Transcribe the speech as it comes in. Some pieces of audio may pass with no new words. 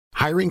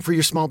Hiring for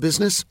your small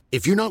business?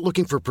 If you're not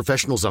looking for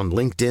professionals on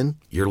LinkedIn,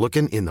 you're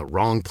looking in the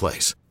wrong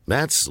place.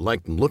 That's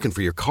like looking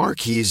for your car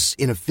keys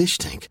in a fish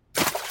tank.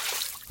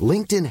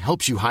 LinkedIn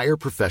helps you hire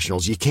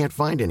professionals you can't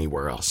find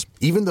anywhere else,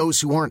 even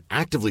those who aren't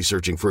actively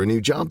searching for a new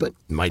job but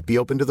might be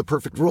open to the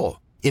perfect role.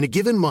 In a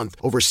given month,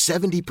 over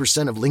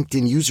 70% of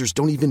LinkedIn users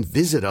don't even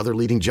visit other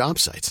leading job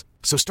sites.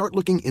 So start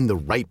looking in the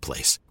right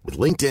place. With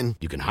LinkedIn,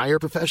 you can hire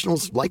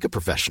professionals like a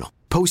professional.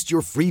 Post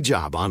your free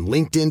job on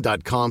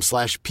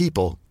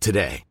linkedin.com/people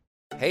today.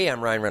 Hey,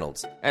 I'm Ryan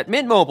Reynolds. At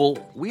Mint Mobile,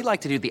 we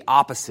like to do the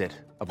opposite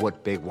of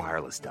what Big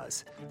Wireless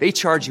does. They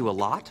charge you a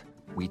lot,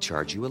 we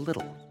charge you a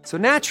little. So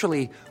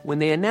naturally, when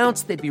they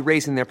announced they'd be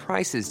raising their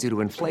prices due to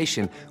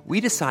inflation,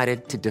 we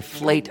decided to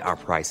deflate our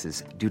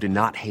prices due to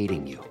not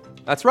hating you.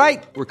 That's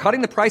right. We're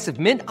cutting the price of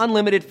Mint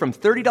Unlimited from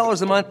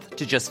 $30 a month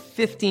to just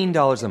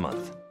 $15 a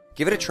month.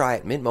 Give it a try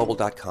at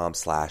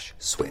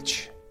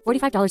mintmobile.com/switch.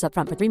 $45 up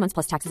front for 3 months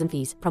plus taxes and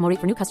fees. Promo rate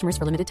for new customers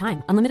for limited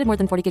time. Unlimited more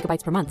than 40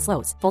 gigabytes per month.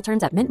 Slows full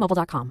terms at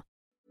mintmobile.com.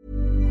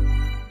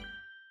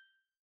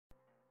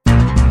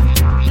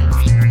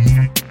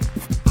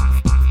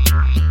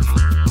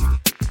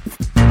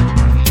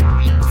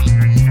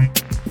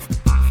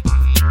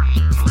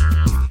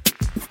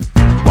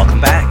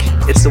 Welcome back.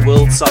 It's the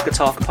World Soccer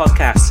Talk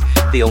podcast,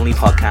 the only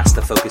podcast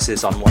that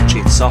focuses on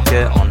watching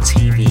soccer on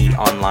TV,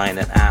 online,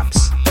 and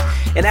apps.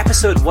 In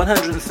episode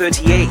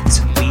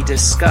 138, we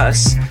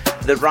discuss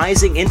the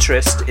rising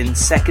interest in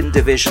second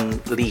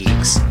division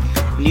leagues,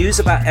 news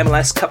about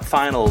MLS Cup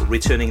Final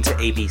returning to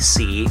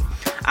ABC,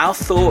 our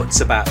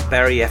thoughts about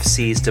Bury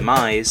FC's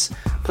demise,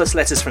 plus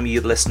letters from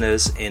you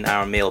listeners in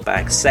our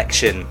mailbag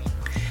section.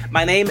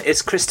 My name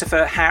is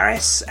Christopher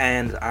Harris,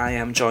 and I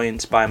am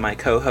joined by my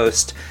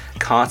co-host,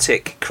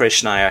 Kartik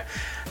Krishnaiyer.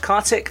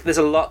 Kartik, there's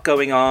a lot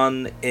going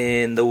on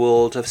in the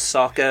world of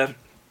soccer.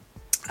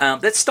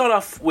 Let's start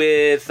off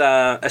with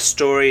a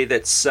story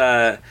that's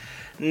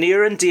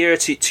near and dear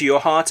to your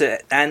heart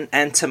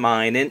and to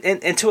mine,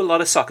 and to a lot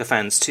of soccer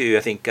fans too.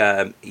 I think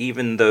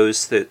even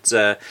those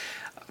that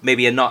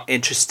maybe are not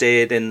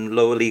interested in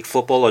lower league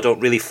football or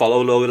don't really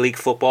follow lower league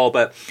football.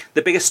 But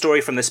the biggest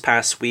story from this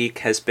past week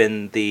has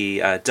been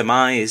the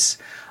demise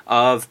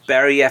of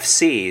Bury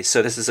FC.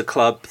 So this is a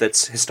club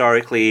that's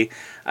historically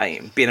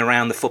been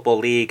around the Football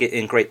League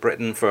in Great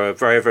Britain for a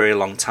very, very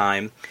long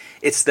time.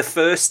 It's the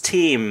first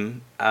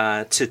team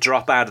to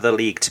drop out of the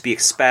league, to be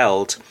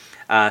expelled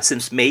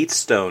since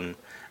Maidstone,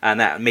 and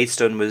that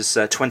Maidstone was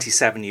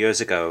 27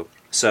 years ago.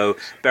 So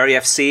Bury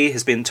FC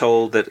has been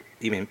told that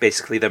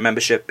basically their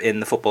membership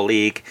in the Football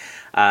League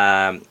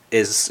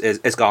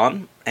is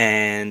gone,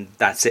 and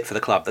that's it for the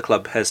club. The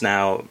club has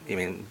now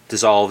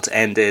dissolved,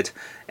 ended,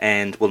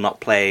 and will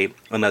not play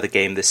another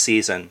game this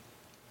season.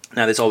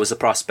 Now there's always the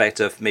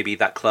prospect of maybe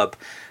that club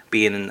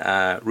being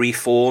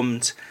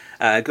reformed.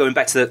 Going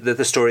back to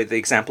the story, the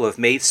example of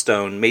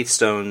Maidstone.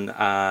 Maidstone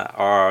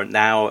are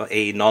now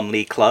a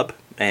non-league club,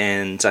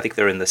 and I think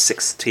they're in the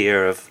 6th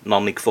tier of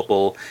non-league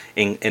football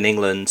in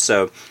England.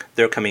 So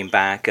they're coming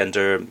back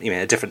under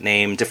a different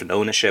name, different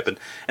ownership, and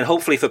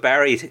hopefully for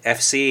Bury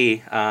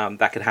FC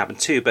that could happen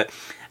too. But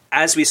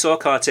as we saw,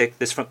 Kartik,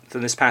 from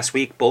this past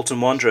week,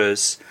 Bolton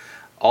Wanderers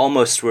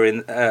almost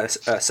were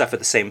suffered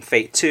the same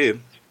fate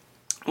too.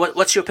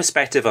 What's your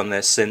perspective on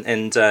this,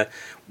 and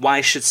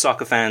why should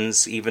soccer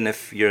fans, even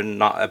if you're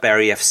not a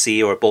Bury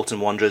FC or a Bolton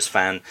Wanderers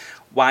fan,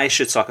 why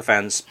should soccer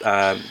fans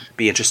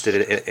be interested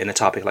in a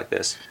topic like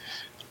this?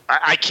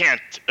 I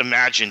can't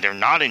imagine they're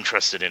not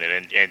interested in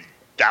it, and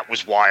that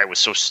was why I was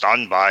so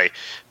stunned by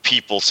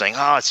people saying,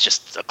 it's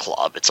just a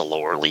club, it's a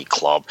lower league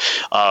club.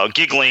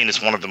 Gig Lane is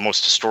one of the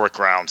most historic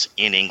grounds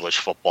in English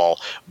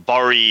football.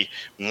 Bury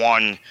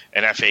won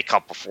an FA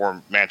Cup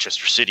before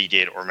Manchester City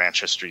did or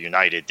Manchester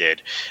United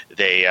did.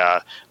 They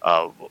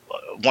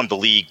won the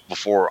league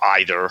before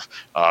either.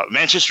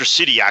 Manchester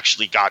City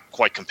actually got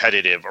quite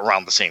competitive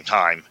around the same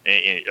time,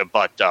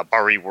 but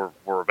Bury were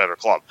a better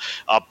club.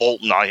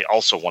 Bolton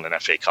also won an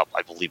FA Cup,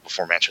 I believe,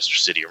 before Manchester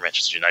City or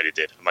Manchester United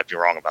did. I might be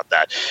wrong about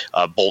that.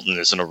 Bolton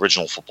is an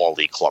original Football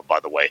League club,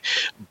 by the way.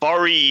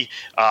 Bury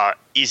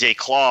is a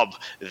club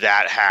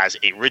that has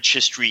a rich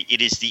history.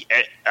 It is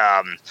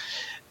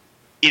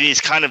it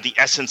is kind of the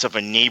essence of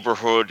a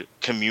neighborhood,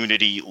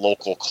 community,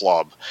 local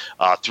club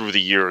through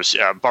the years.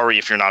 Bury,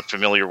 if you're not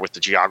familiar with the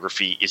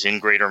geography, is in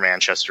Greater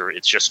Manchester.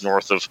 It's just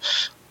north of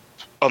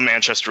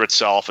Manchester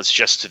itself. It's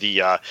just to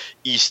the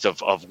east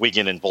of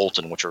Wigan and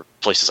Bolton, which are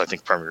places I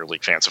think Premier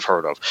League fans have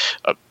heard of.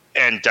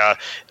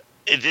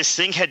 This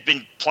thing had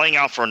been playing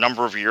out for a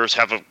number of years.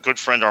 Have a good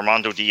friend,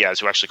 Armando Diaz,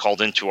 who actually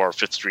called into our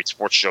Fifth Street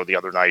Sports Show the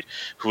other night,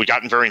 who had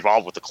gotten very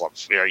involved with the club.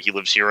 He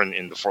lives here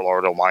in the Fort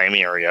Lauderdale,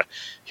 Miami area,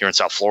 here in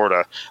South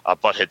Florida,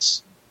 but had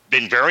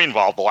been very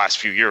involved the last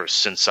few years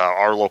since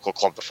our local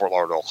club, the Fort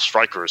Lauderdale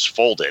Strikers,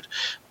 folded.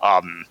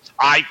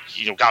 I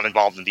got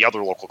involved in the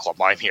other local club,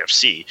 Miami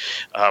FC,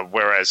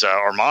 whereas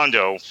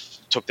Armando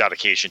took that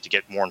occasion to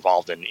get more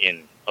involved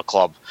in a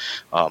club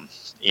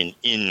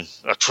in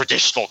a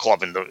traditional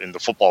club in the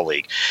football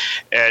league.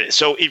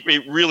 So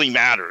it really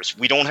matters.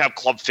 We don't have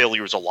club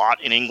failures a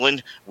lot in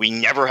England. We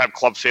never have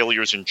club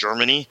failures in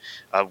Germany.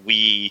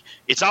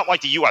 It's not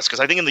like the U.S., because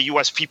I think in the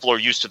U.S. people are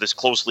used to this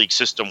closed league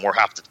system where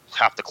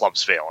half the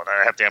clubs fail. And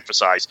I have to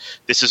emphasize,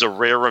 this is a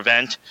rare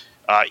event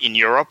in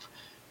Europe.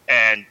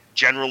 And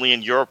generally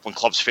in Europe, when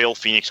clubs fail,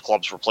 Phoenix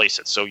clubs replace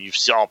it. So you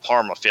saw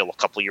Parma fail a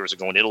couple of years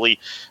ago in Italy.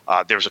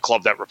 There's a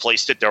club that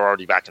replaced it. They're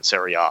already back in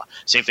Serie A.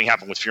 Same thing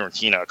happened with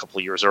Fiorentina a couple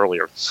of years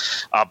earlier.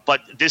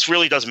 But this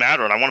really does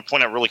matter. And I want to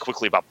point out really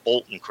quickly about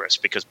Bolton, Chris,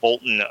 because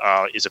Bolton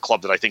is a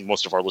club that I think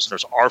most of our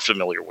listeners are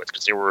familiar with,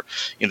 because they were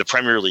in the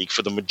Premier League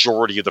for the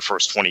majority of the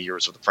first 20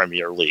 years of the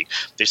Premier League.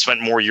 They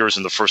spent more years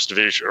in the first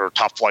division or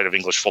top flight of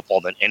English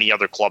football than any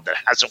other club that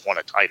hasn't won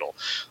a title.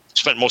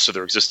 Spent most of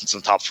their existence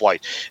in the top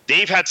flight.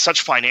 They've had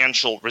such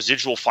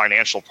residual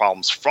financial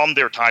problems from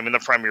their time in the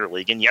Premier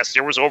League. And yes,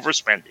 there was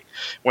overspending.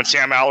 When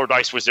Sam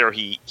Allardyce was there,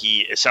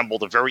 he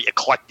assembled a very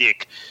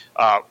eclectic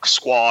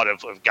squad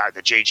of guys,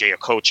 the JJ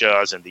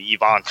Okochas and the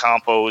Ivan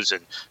Campos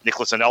and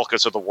Nicolas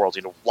Anelkas of the world,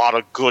 a lot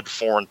of good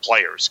foreign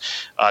players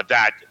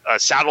that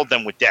saddled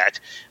them with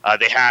debt.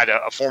 They had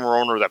a former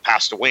owner that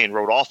passed away and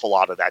wrote off a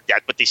lot of that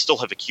debt, but they still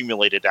have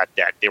accumulated that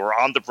debt. They were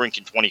on the brink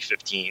in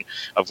 2015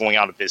 of going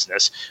out of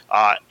business,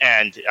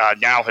 and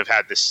now have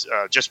had this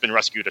just been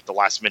rescued at the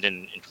last minute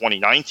in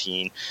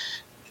 2019.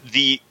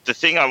 The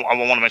thing I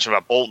want to mention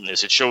about Bolton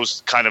is it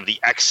shows kind of the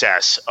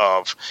excess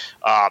of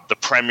the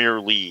Premier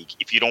League.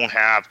 If you don't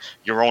have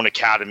your own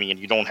academy and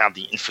you don't have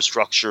the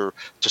infrastructure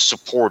to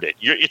support it,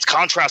 it's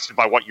contrasted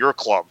by what your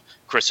club,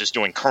 Chris, is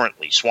doing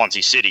currently.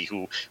 Swansea City,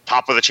 who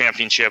top of the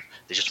championship,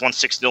 they just won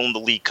 6-0 in the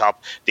League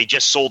Cup. They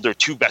just sold their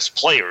 2 best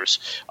players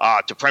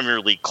to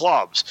Premier League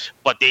clubs,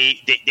 but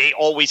they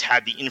always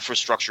had the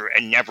infrastructure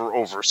and never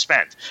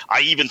overspent. I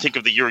even think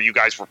of the year you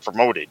guys were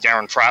promoted,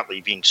 Darren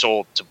Tratley being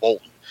sold to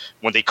Bolton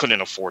when they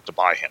couldn't afford to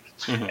buy him.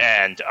 Mm-hmm.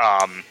 And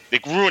they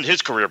ruined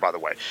his career, by the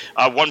way.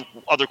 One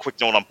other quick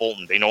note on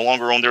Bolton. They no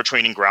longer own their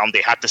training ground.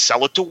 They had to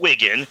sell it to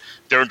Wigan,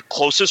 their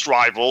closest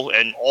rival,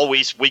 and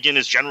always Wigan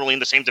is generally in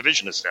the same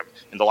division as them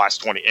in the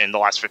last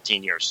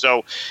 15 years.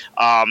 So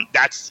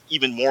that's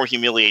even more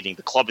humiliating.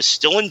 The club is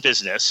still in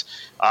business.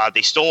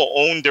 They still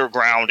own their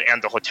ground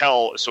and the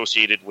hotel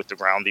associated with the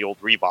ground, the old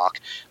Reebok.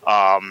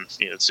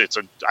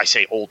 I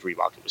say old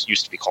Reebok. It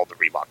used to be called the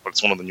Reebok, but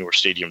it's one of the newer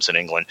stadiums in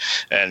England,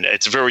 and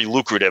it's very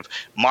lucrative.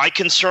 My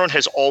concern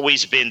has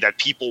always been that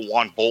people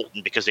want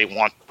Bolton because they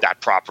want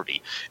that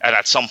property, and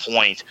at some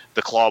point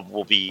the club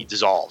will be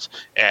dissolved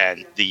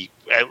and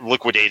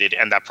liquidated,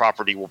 and that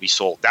property will be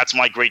sold. That's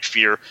my great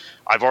fear.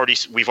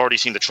 We've already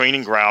seen the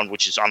training ground,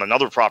 which is on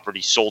another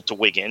property, sold to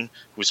Wigan,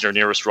 who's their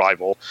nearest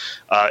rival,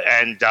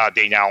 and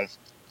they now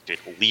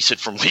lease it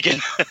from Wigan.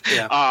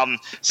 Yeah.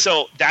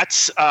 So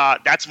that's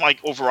my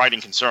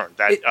overriding concern.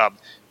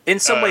 In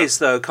some ways,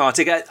 though,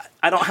 Kartik,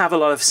 I don't have a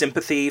lot of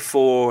sympathy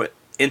for,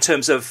 in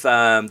terms of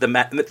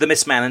the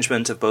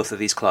mismanagement of both of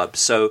these clubs.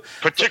 So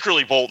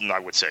particularly Bolton, I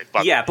would say.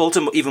 But yeah,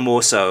 Bolton even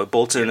more so.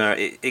 Bolton are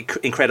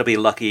incredibly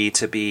lucky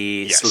to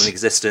be still in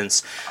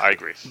existence. I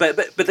agree.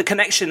 But the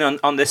connection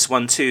on this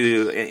one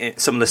too,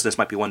 some listeners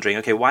might be wondering,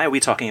 okay, why are we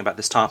talking about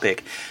this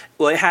topic?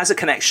 Well, it has a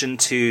connection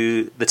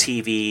to the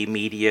TV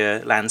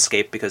media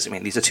landscape because,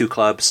 these are 2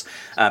 clubs.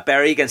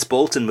 Bury against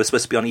Bolton was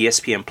supposed to be on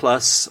ESPN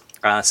Plus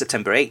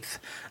September 8th.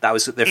 That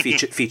was their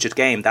featured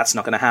game. That's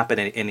not going to happen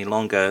any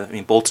longer.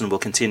 Bolton will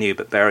continue,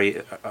 but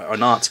Bury are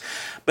not.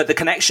 But the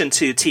connection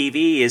to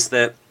TV is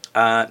that,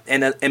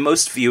 and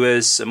most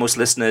viewers, most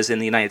listeners in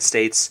the United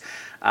States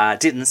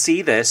didn't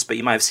see this, but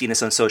you might have seen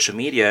this on social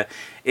media,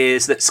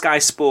 is that Sky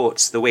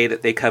Sports, the way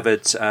that they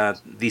covered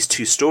these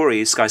 2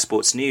 stories, Sky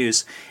Sports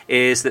News,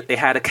 is that they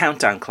had a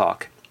countdown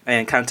clock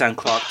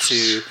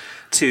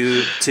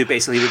to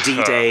basically the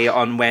D-Day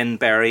on when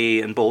Bury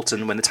and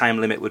Bolton, when the time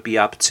limit would be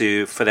up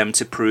for them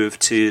to prove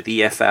to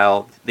the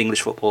EFL, the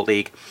English Football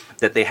League,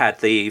 that they had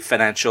the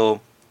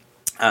financial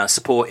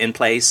support in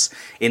place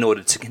in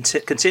order to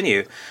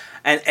continue.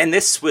 And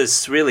this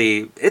was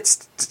really,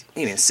 it's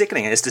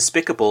sickening. It's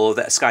despicable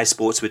that Sky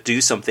Sports would do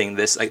something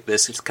like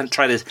this. It's kind of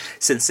try to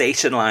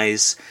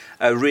sensationalize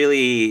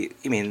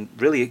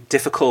really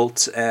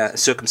difficult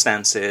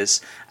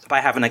circumstances by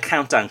having a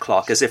countdown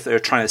clock, as if they're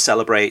trying to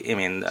celebrate,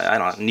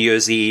 New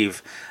Year's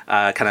Eve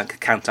kind of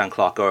countdown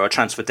clock or a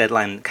transfer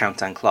deadline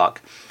countdown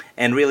clock.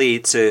 And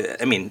really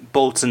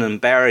Bolton and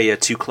Bury are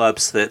 2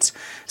 clubs that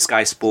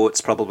Sky Sports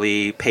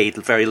probably paid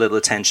very little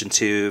attention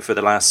to for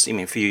the last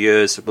few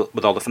years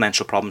with all the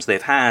financial problems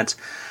they've had.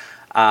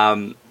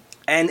 And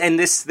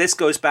this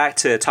goes back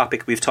to a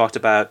topic we've talked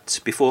about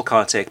before,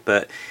 Kartik,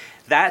 but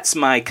that's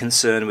my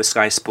concern with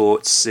Sky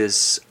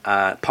Sports'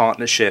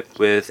 partnership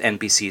with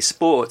NBC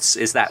Sports,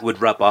 is that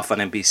would rub off on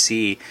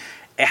NBC.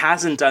 It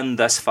hasn't done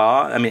thus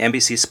far.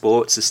 NBC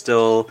Sports is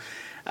still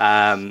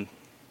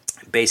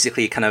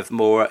basically kind of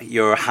more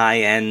your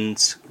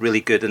high-end, really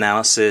good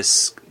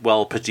analysis,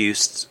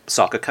 well-produced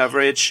soccer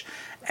coverage.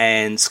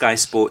 and Sky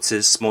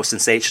Sports' more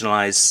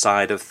sensationalized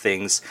side of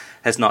things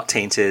has not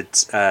tainted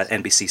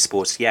NBC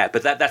Sports yet.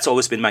 But that's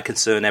always been my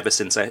concern ever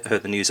since I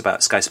heard the news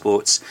about Sky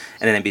Sports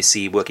and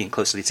NBC working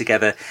closely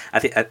together. I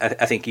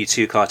think you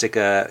two, Kartik,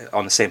 are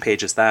on the same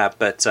page as that.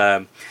 But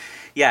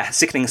yeah,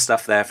 sickening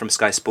stuff there from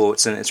Sky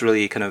Sports, and it's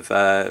really kind of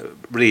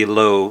really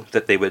low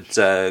that they would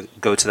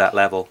go to that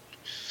level.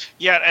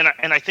 Yeah,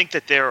 and I think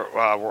that there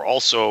were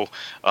also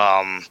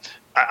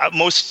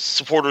most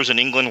supporters in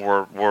England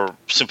were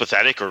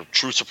sympathetic, or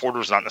true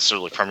supporters, not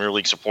necessarily Premier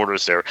League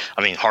supporters.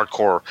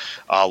 Hardcore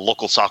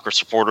local soccer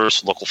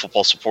supporters, local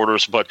football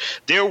supporters. But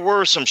there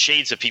were some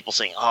shades of people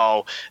saying,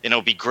 "Oh,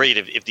 it'd be great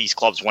if these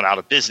clubs went out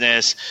of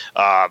business,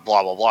 blah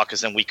blah blah,"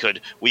 because then we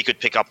could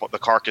pick up the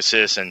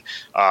carcasses and.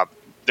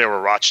 There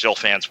were Rochdale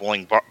fans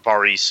willing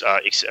Bury's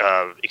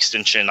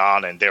extension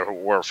on, and there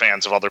were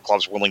fans of other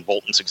clubs willing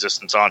Bolton's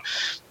existence on.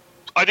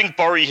 I think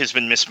Bury has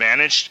been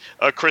mismanaged,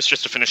 Chris,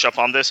 just to finish up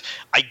on this.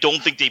 I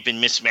don't think they've been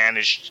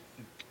mismanaged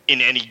in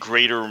any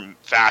greater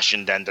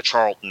fashion than the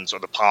Charltons or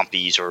the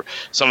Pompeys or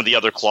some of the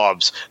other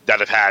clubs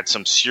that have had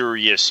some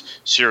serious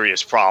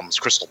problems,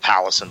 Crystal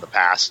Palace in the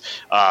past,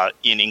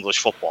 in English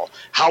football.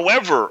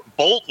 However,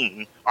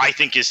 Bolton, I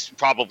think, is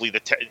probably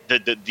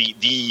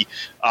the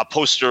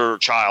poster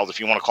child, if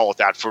you want to call it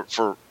that,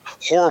 for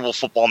horrible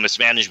football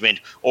mismanagement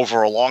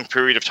over a long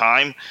period of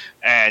time,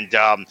 and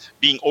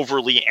being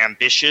overly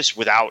ambitious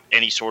without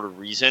any sort of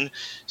reason.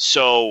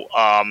 So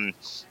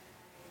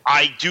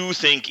I do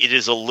think it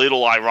is a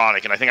little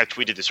ironic, and I think I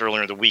tweeted this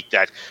earlier in the week,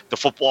 that the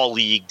Football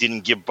League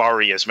didn't give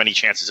Bury as many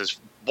chances as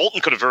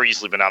Bolton could have very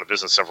easily been out of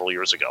business several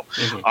years ago.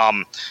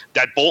 Mm-hmm.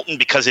 That Bolton,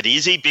 because it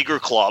is a bigger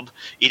club,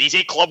 it is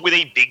a club with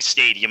a big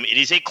stadium, it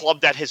is a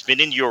club that has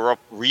been in Europe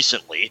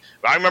recently.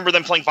 I remember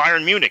them playing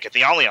Bayern Munich at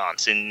the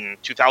Allianz in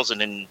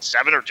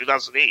 2007 or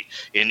 2008,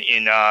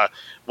 in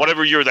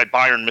whatever year that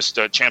Bayern missed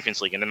the Champions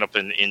League and ended up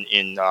in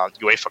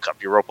UEFA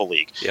Cup, Europa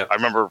League. Yep. I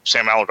remember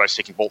Sam Allardyce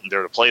taking Bolton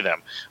there to play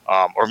them,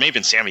 or maybe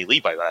even Sammy Lee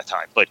by that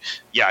time. But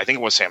yeah, I think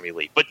it was Sammy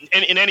Lee. But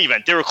in any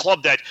event, they're a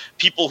club that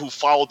people who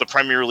followed the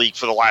Premier League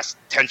for the last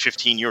 10,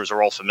 15 years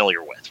are all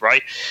familiar with,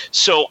 right?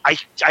 So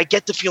I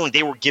get the feeling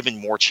they were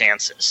given more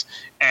chances,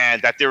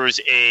 and that there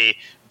is a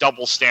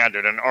double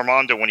standard. And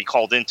Armando, when he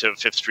called into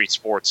Fifth Street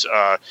Sports,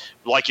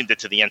 likened it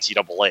to the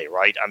NCAA,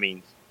 right? I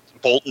mean,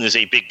 Bolton is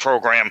a big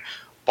program.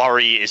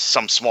 Bury is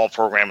some small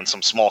program in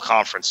some small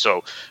conference.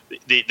 So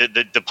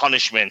the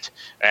punishment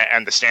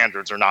and the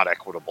standards are not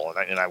equitable,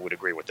 and I would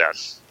agree with that.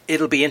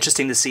 It'll be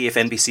interesting to see if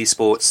NBC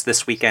Sports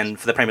this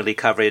weekend for the Premier League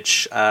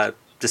coverage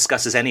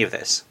discusses any of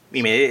this.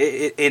 I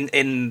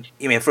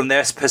mean, from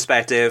their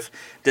perspective,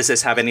 does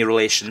this have any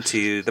relation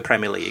to the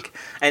Premier League?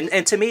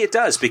 And to me, it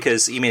does,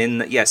 because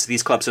yes,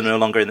 these clubs are no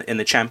longer in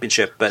the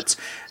Championship, but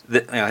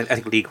I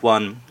think League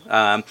One.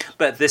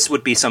 But this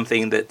would be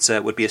something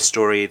that would be a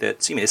story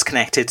that is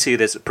connected to.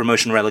 There's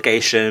promotion,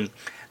 relegation.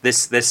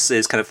 This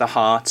is kind of the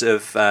heart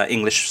of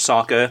English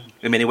soccer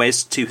in many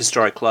ways. Two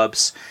historic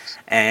clubs.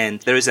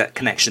 And there is that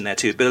connection there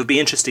too. But it'll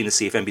be interesting to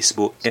see if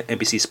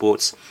NBC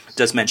Sports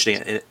does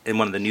mention it in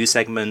one of the news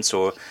segments,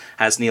 or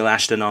has Neil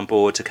Ashton on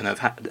board to kind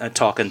of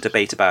talk and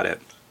debate about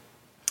it.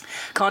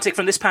 Kartik,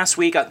 from this past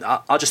week,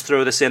 I'll just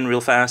throw this in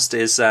real fast,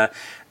 is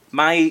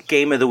my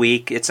game of the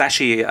week. It's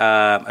actually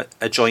a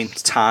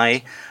joint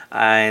tie.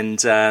 And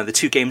the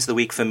two games of the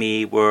week for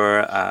me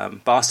were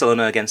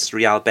Barcelona against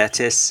Real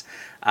Betis.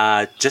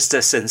 Just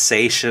a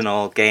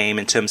sensational game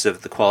in terms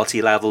of the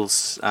quality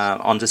levels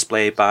on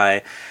display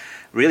by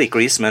really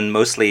Griezmann,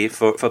 mostly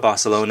for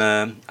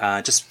Barcelona.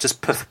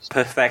 Just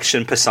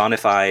perfection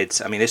personified.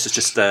 I mean, this is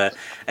just a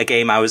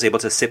game I was able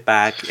to sit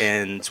back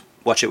and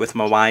watch it with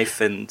my wife,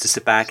 and to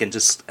sit back and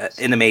just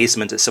in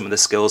amazement at some of the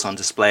skills on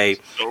display.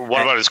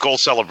 What about his goal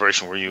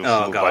celebration? Were you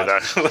moved by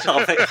that?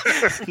 Well,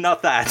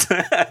 not that.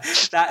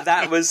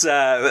 that was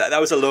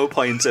a low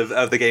point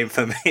of the game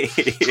for me.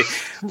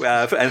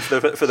 And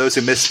for those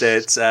who missed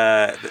it,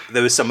 there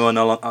was someone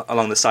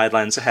along the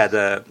sidelines who had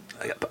a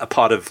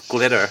pot of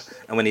glitter,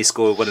 and when he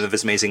scored one of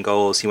his amazing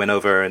goals, he went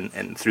over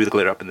and threw the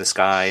glitter up in the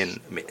sky, and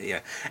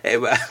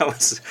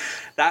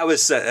that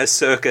was a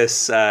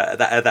circus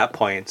at that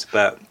point.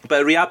 But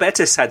Real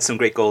Betis had some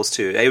great goals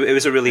too. It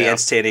was a really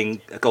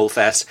entertaining goal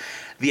fest.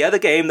 The other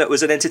game that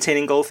was an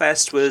entertaining goal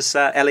fest was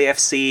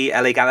LAFC,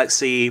 LA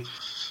Galaxy.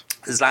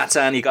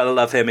 Zlatan, you got to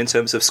love him in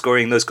terms of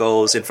scoring those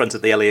goals in front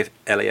of the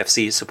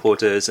LAFC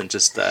supporters, and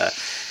just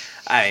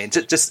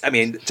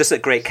a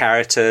great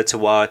character to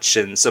watch,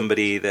 and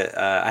somebody that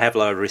I have a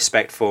lot of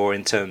respect for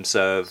in terms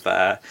of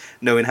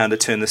knowing how to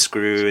turn the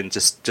screw and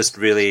just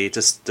really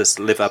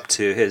live up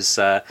to his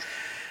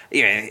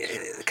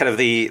kind of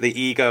the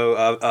ego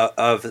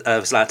of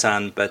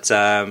Zlatan, but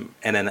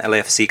and then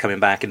LAFC coming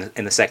back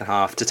in the second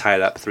half to tie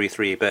it up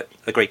 3-3. But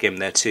a great game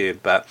there too.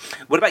 But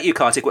what about you,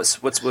 Kartik?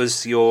 What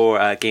was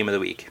your game of the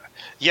week?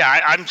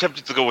 Yeah, I'm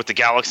tempted to go with the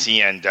Galaxy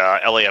and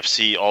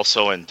LAFC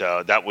also, and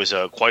that was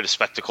quite a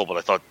spectacle. But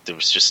I thought there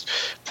was just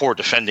poor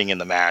defending in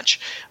the match.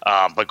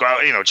 But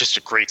just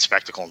a great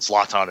spectacle, and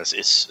Zlatan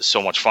is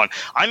so much fun.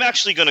 I'm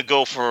actually going to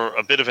go for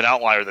a bit of an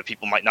outlier that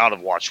people might not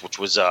have watched, which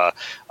was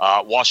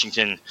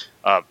Washington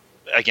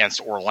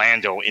against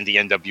Orlando in the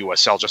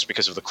NWSL, just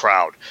because of the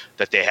crowd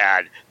that they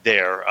had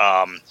there.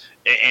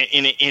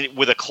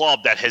 With a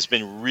club that has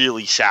been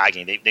really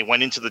sagging. They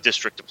went into the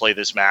district to play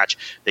this match.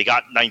 They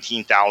got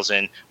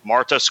 19,000.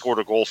 Marta scored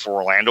a goal for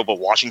Orlando, but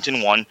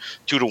Washington won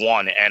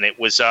 2-1. And it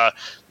was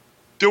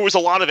there was a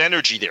lot of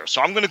energy there.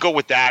 So I'm going to go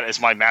with that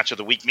as my match of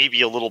the week.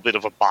 Maybe a little bit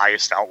of a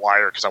biased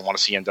outlier because I want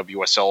to see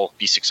NWSL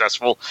be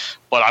successful,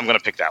 but I'm going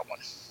to pick that one.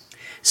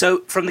 So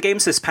from the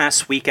games this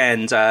past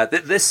weekend,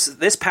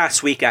 this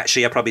past week,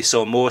 actually, I probably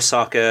saw more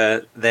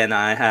soccer than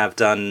I have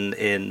done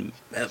in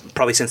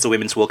probably since the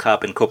Women's World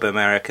Cup and Copa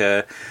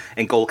America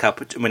and Gold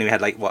Cup, when we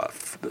had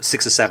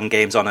 6 or 7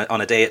 games on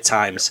a day at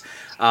times.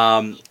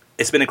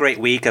 It's been a great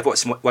week. I've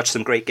watched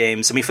some great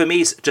games. I mean, for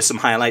me, just some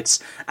highlights.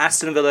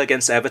 Aston Villa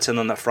against Everton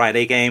on that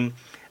Friday game.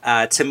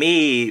 To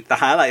me, the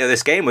highlight of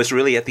this game was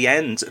really at the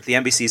end, the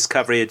NBC's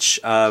coverage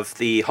of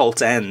the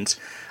Holte End,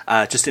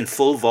 just in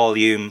full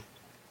volume.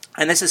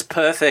 And this is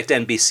perfect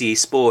NBC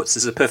Sports.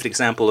 This is a perfect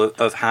example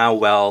of how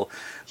well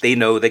they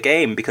know the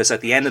game, because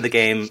at the end of the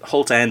game,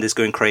 Holte End is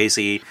going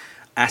crazy.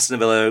 Aston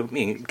Villa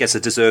gets a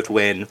deserved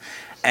win.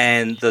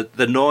 And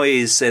the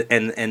noise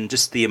and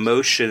just the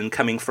emotion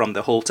coming from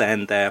the Holte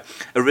End there,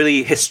 a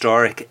really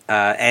historic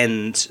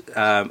end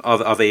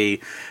of a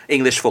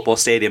English football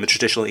stadium, a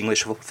traditional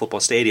English football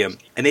stadium.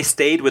 And they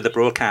stayed with the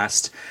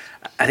broadcast.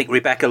 I think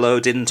Rebecca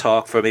Lowe didn't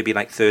talk for maybe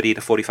 30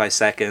 to 45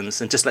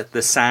 seconds and just let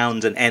the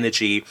sound and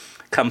energy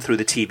come through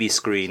the TV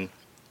screen.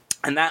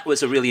 And that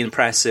was a really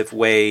impressive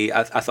way.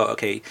 I thought,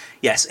 okay,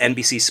 yes,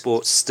 NBC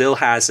Sports still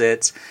has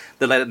it.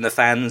 They're letting the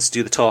fans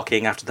do the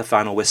talking after the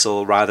final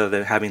whistle rather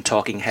than having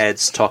talking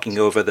heads talking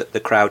over the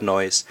crowd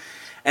noise.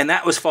 And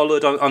that was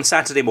followed on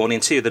Saturday morning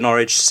too, the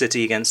Norwich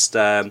City against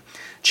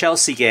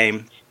Chelsea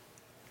game.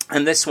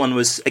 And this one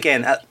was,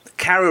 again,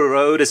 Carrow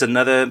Road is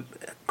another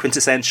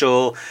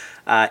quintessential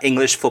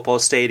English football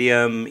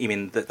stadium. I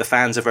mean, the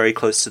fans are very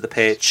close to the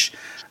pitch.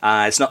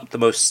 It's not the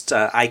most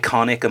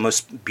iconic or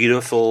most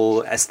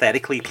beautiful,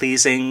 aesthetically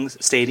pleasing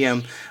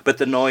stadium, but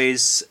the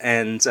noise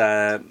and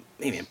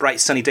bright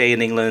sunny day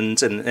in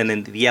England and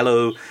in the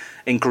yellow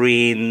and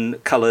green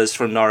colours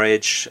from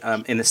Norwich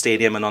in the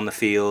stadium and on the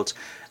field.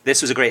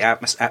 This was a great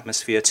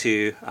atmosphere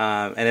too,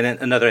 and then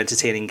another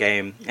entertaining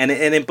game. And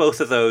in both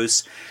of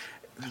those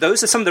are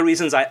some of the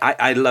reasons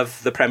I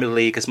love the Premier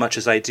League as much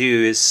as I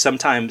do. Is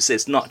sometimes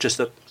it's not just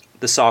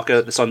the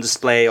soccer that's on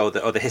display or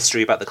the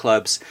history about the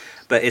clubs,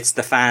 but it's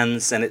the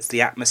fans and it's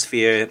the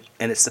atmosphere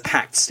and it's the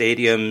packed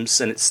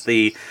stadiums and it's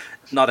the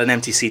not an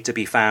empty seat to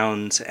be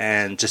found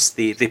and just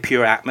the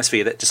pure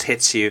atmosphere that just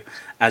hits you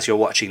as you're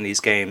watching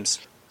these games.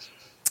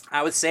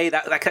 I would say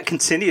that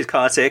continued,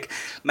 Kartik.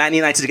 Man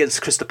United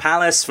against Crystal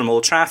Palace from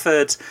Old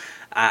Trafford.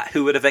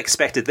 Who would have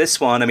expected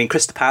this one? I mean,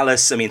 Crystal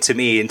Palace, to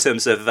me, in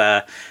terms of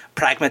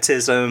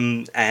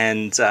pragmatism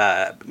and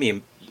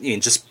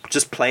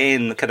just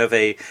playing kind of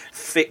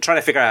trying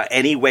to figure out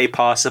any way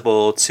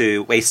possible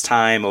to waste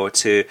time or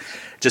to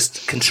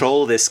just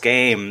control this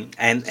game,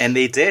 and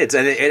they did.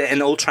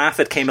 And Old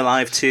Trafford came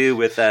alive too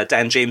with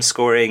Dan James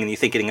scoring, and you're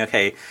thinking,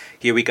 okay,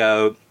 here we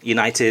go,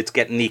 United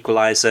get an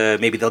equaliser,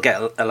 maybe they'll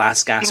get a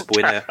last gasp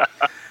winner.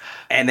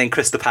 And then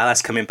Crystal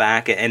Palace coming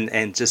back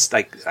and just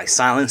like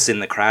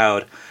silencing the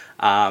crowd.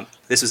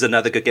 This was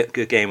another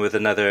good game with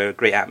another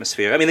great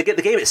atmosphere. I mean, the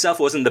game itself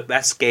wasn't the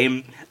best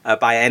game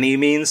by any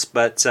means,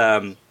 but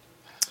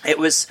it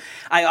was.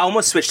 I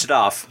almost switched it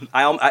off.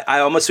 I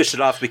almost switched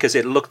it off because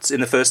it looked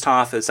in the first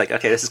half. It's like,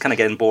 okay, this is kind of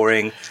getting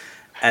boring,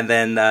 and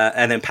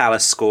then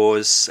Palace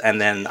scores, and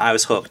then I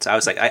was hooked. I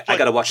was like, I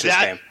got to watch this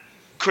game.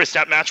 Chris,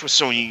 that match was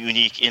so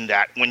unique in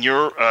that when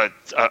you're a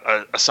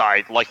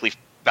side likely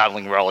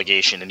battling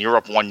relegation and you're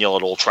up 1-0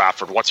 at Old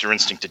Trafford, what's your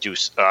instinct to do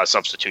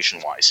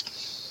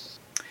substitution-wise?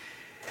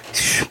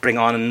 Bring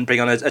on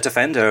a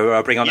defender,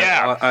 or bring on a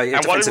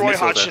and what did Roy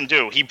Hodgson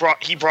do? He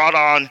brought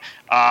on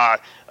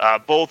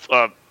both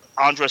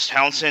Andres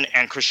Townsend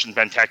and Christian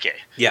Benteke.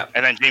 Yeah.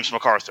 And then James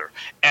MacArthur.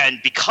 And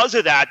because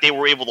of that, they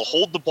were able to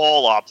hold the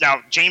ball up.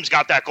 Now, James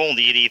got that goal in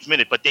the 88th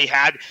minute, but they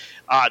had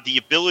the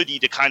ability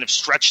to kind of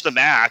stretch the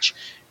match.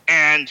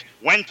 And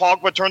when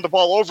Pogba turned the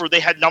ball over,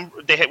 they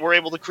were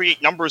able to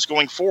create numbers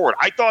going forward.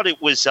 I thought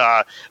it was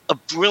a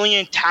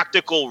brilliant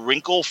tactical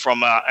wrinkle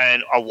from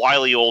a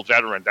wily old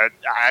veteran that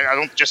I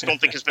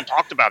don't think has been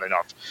talked about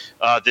enough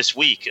this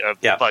week.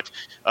 But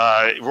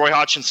Roy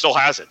Hodgson still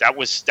has it. That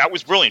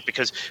was brilliant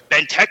because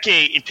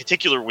Benteke in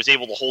particular was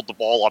able to hold the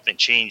ball up and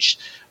change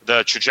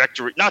the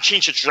trajectory, not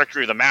change the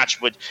trajectory of the match,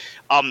 but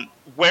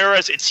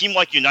whereas it seemed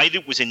like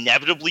United was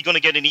inevitably going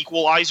to get an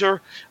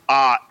equalizer,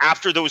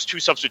 after those two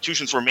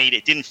substitutions were made,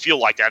 it didn't feel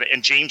like that,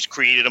 and James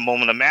created a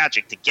moment of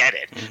magic to get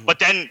it. Mm-hmm. But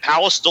then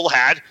Palace still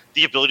had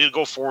the ability to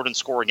go forward and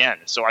score again.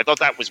 So I thought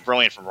that was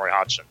brilliant from Roy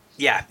Hodgson.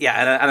 Yeah,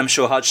 and I'm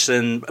sure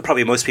Hodgson,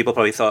 probably most people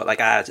probably thought like,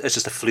 it's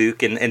just a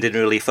fluke, and didn't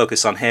really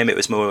focus on him. It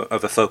was more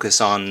of a focus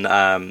on,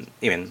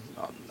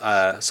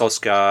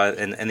 Solskjaer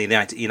and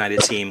the United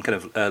team kind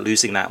of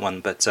losing that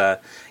one. But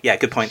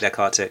good point there,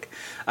 Kartik.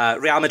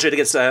 Real Madrid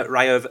against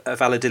Rayo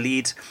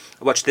Valladolid.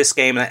 I watched this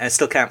game, and I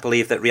still can't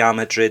believe that Real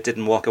Madrid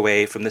didn't walk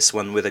away from this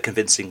one with a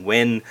convincing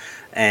win,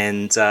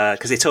 and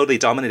because they totally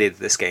dominated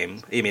this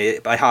game. I mean,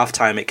 by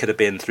halftime, it could have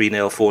been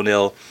 3-0,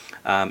 4-0.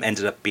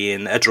 Ended up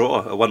being a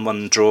draw, a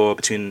 1-1 draw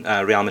between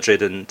Real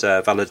Madrid and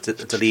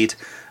Valladolid.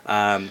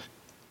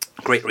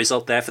 Great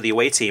result there for the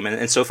away team.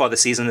 And so far this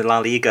season in La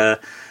Liga,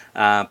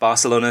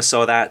 Barcelona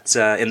saw that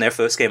in their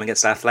first game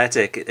against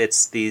Athletic.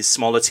 It's these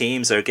smaller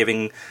teams that are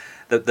giving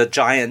the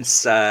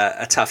Giants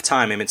a tough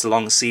time. I mean, it's a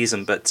long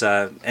season, but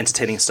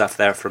entertaining stuff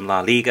there from La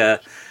Liga.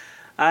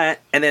 And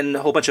then a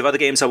whole bunch of other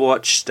games I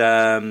watched.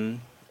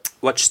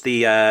 Watched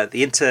the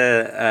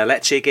Inter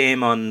Lecce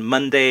game on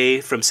Monday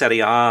from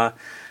Serie A.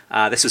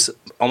 This was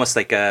almost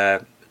like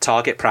a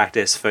target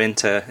practice for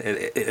Inter.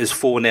 It was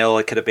 4-0.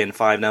 It could have been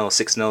 5-0,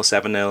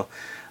 6-0,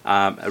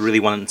 7-0. A really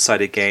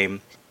one-sided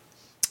game.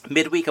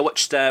 Midweek, I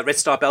watched Red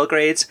Star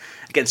Belgrade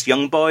against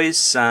Young Boys.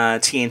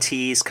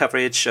 TNT's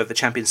coverage of the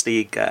Champions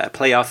League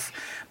playoff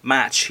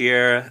match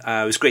here.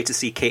 It was great to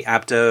see Kate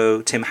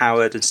Abdo, Tim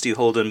Howard, and Stu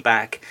Holden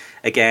back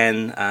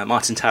again.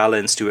 Martin Tyler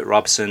and Stuart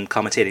Robson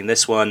commentating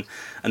this one.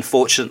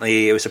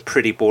 Unfortunately, it was a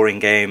pretty boring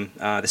game.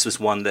 This was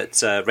one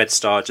that Red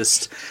Star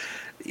just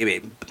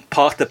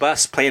parked the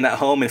bus, playing at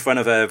home in front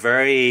of a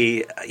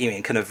very,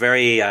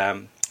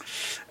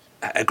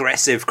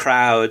 aggressive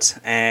crowd,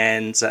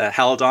 and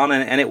held on,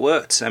 and it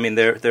worked. I mean,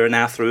 they're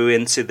now through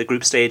into the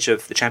group stage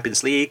of the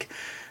Champions League,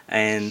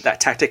 and that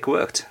tactic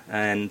worked.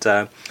 And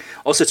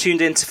also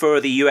tuned in for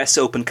the US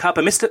Open Cup.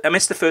 I missed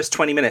the first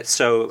 20 minutes,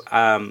 so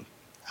I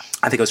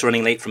think I was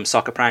running late from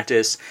soccer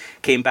practice.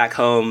 Came back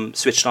home,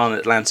 switched on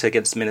Atlanta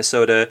against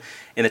Minnesota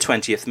in the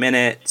 20th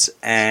minute,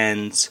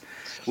 and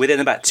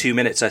within about 2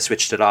 minutes, I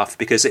switched it off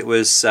because it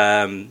was,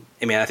 I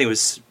think it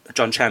was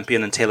John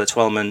Champion and Taylor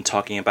Twellman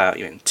talking about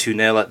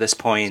 2-0 at this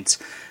point,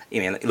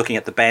 looking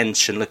at the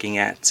bench and looking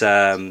at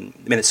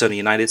Minnesota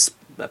United's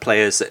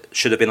players that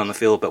should have been on the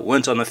field but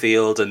weren't on the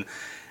field. And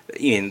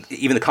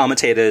even the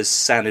commentators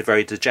sounded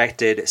very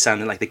dejected. It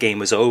sounded like the game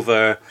was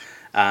over.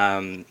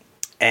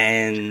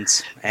 And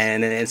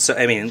so,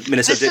 I mean,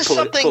 Minnesota did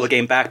pull the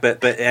game back,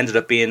 but it ended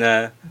up being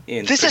a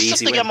this is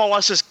something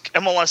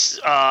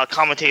MLS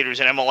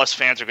commentators and MLS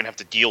fans are going to have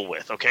to deal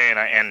with. Okay,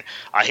 and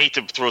I hate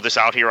to throw this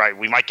out here.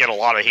 We might get a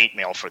lot of hate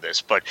mail for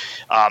this, but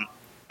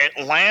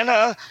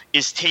Atlanta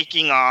is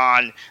taking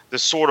on the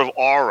sort of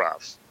aura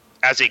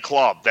as a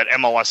club that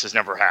MLS has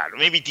never had.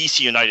 Maybe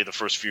DC United the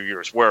first few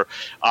years, where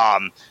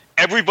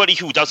everybody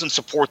who doesn't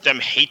support them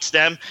hates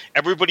them.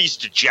 Everybody's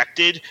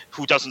dejected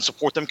who doesn't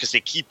support them because they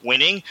keep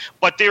winning.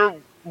 But they're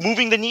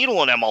moving the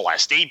needle in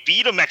MLS. They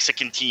beat a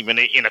Mexican team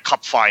in a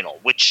cup final,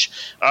 which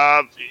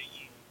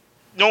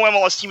no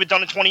MLS team had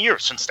done in 20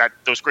 years since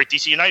those great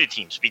DC United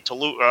teams beat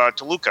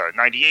Toluca in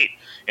 98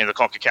 in the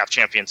CONCACAF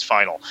Champions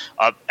Final.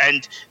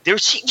 And there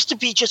seems to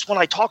be, just when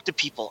I talk to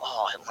people,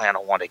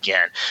 Atlanta won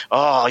again.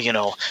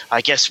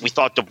 I guess we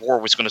thought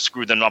DeBoer was going to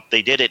screw them up.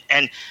 They did it.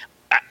 And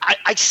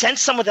I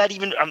sense some of that.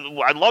 Even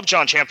I love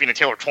John Champion and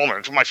Taylor Twellman.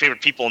 They're two of my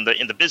favorite people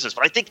in the business.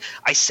 But I think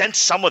I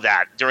sensed some of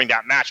that during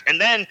that match. And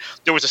then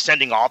there was a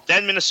sending off.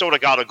 Then Minnesota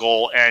got a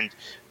goal, and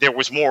there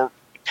was more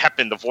pep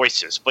in the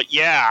voices. But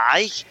yeah,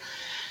 I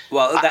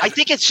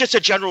think it's just a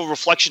general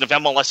reflection of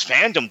MLS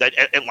fandom that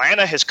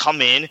Atlanta has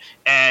come in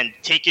and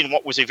taken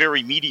what was a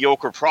very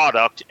mediocre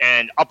product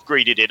and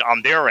upgraded it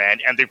on their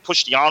end, and they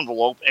pushed the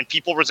envelope, and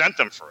people resent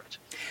them for it.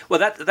 Well,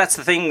 that's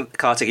the thing,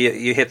 Kartik.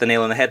 You hit the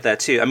nail on the head there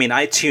too. I mean,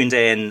 I tuned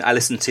in. I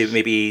listened to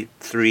maybe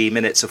 3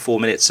 minutes or 4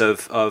 minutes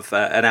of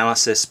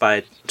analysis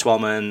by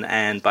Twellman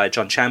and by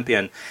John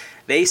Champion.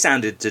 They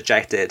sounded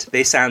dejected.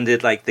 They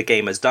sounded like the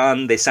game was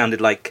done. They sounded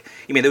like,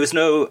 there was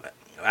no.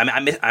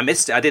 I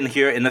missed it. I didn't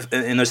hear it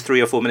in those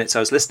 3 or 4 minutes I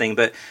was listening,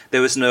 but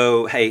there was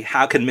no, hey,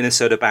 how can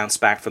Minnesota bounce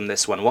back from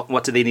this one?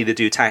 What do they need to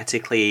do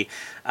tactically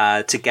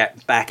to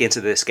get back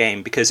into this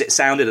game? Because it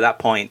sounded at that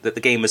point that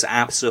the game was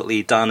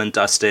absolutely done and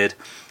dusted,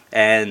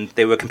 and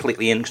they were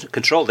completely in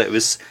control. That it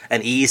was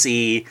an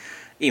easy,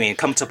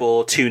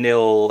 comfortable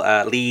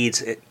 2-0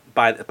 lead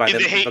by the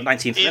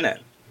 19th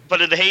minute.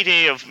 But in the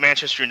heyday of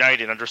Manchester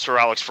United under Sir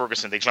Alex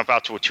Ferguson, they jump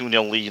out to a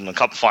 2-0 lead in the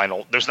cup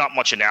final. There's not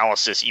much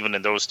analysis, even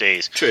in those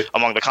days,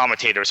 among the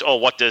commentators.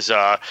 What does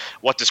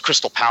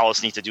Crystal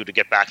Palace need to do to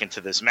get back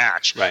into this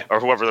match? Right. Or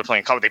whoever they're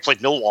playing. They played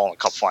Millwall in a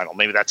cup final.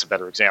 Maybe that's a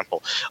better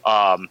example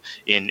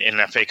in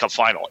an FA Cup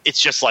final.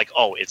 It's just like,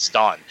 it's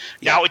done.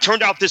 Yeah. Now, it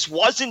turned out this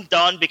wasn't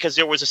done because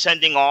there was a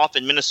sending off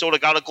and Minnesota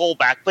got a goal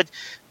back. But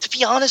to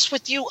be honest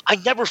with you, I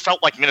never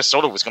felt like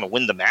Minnesota was going to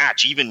win the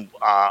match, even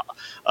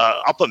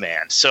up a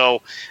man.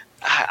 So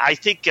I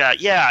think,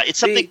 it's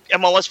something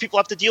MLS people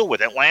have to deal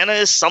with. Atlanta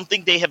is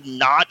something they have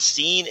not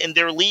seen in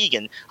their league,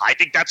 and I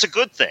think that's a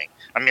good thing.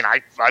 I mean,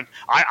 I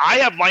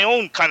have my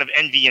own kind of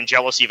envy and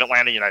jealousy of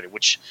Atlanta United,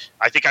 which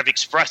I think I've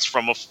expressed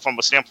from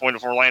a standpoint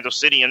of Orlando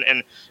City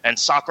and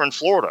soccer in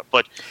Florida.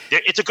 But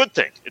it's a good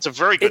thing. It's a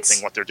very good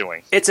thing what they're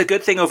doing. It's a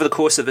good thing over the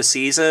course of the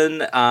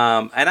season.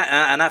 And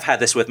I've had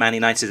this with Man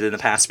United in the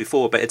past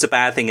before, but it's a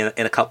bad thing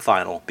in a cup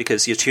final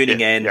because you're tuning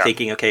in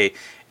thinking, okay,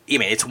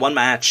 it's one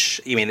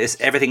match.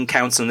 Everything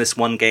counts on this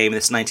one game,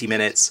 this 90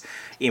 minutes.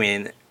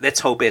 Let's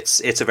hope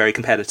it's a very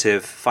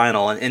competitive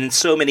final. And in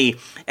so many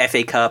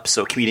FA Cups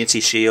or Community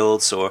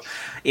Shields or,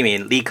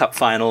 League Cup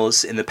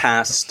finals in the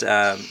past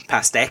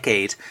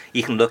decade,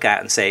 you can look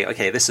at and say,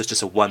 okay, this is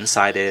just a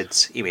one-sided,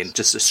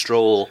 just a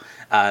stroll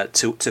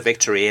to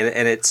victory.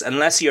 And it's,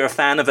 unless you're a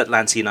fan of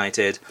Atlanta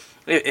United,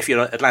 if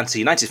you're an Atlanta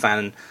United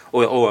fan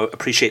or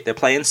appreciate their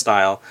playing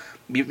style,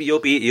 you'll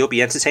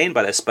be entertained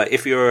by this. But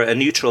if you're a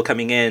neutral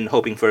coming in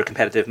hoping for a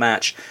competitive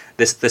match,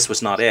 this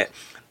was not it.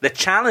 The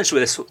challenge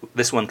with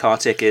this one,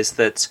 Kartik, is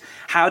that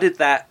how did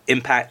that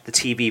impact the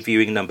TV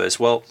viewing numbers?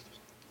 Well,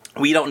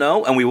 we don't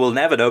know, and we will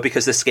never know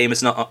because this game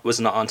was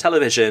not on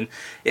television.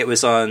 It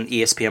was on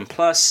ESPN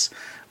Plus,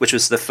 which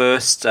was the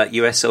first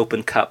US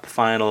Open Cup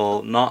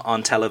final not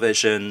on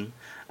television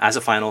as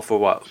a final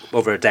for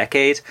over a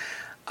decade.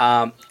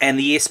 And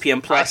the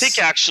ESPN Plus, I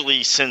think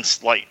actually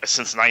since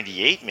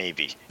 98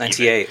 maybe.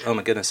 98. Oh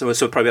my goodness.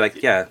 So probably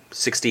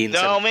 16. No,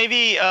 17.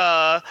 maybe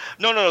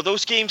no.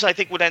 Those games I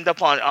think would end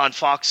up on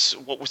Fox.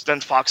 What was then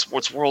Fox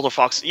Sports World or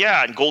Fox?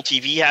 Yeah, and Gold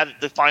TV had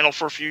the final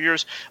for a few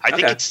years. I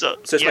think it's so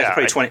it's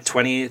probably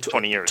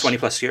 20 years, 20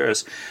 plus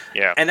years.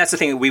 Yeah, and that's the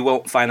thing. We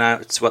won't find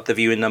out what the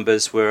viewing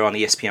numbers were on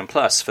ESPN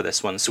Plus for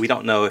this one, so we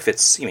don't know if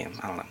it's I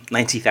don't know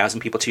 90,000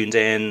 people tuned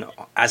in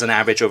as an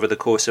average over the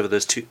course of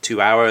those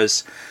 2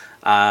 hours.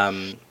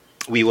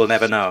 We will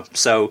never know.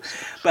 So,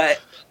 but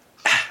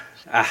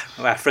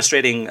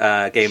frustrating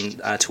game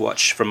to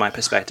watch from my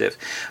perspective.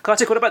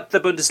 Kartik, what about the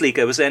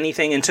Bundesliga? Was there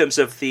anything in terms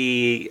of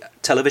the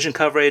television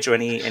coverage or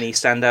any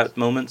standout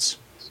moments?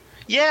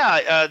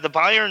 Yeah, the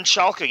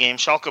Bayern-Schalke game,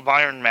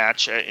 Schalke-Bayern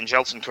match in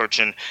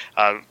Gelsenkirchen,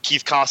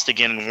 Keith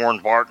Costigan and Warren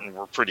Barton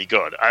were pretty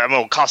good. I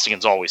mean,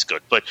 Costigan's always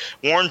good, but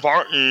Warren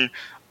Barton,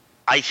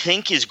 I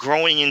think, is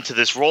growing into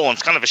this role, and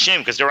it's kind of a shame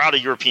because they're out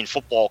of European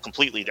football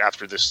completely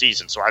after this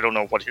season, so I don't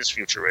know what his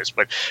future is,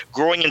 but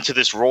growing into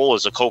this role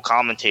as a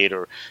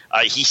co-commentator,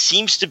 he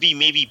seems to be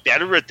maybe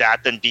better at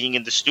that than being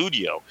in the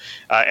studio,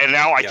 and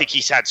now I think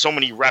he's had so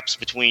many reps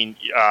between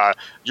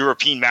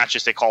European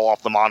matches they call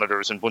off the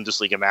monitors and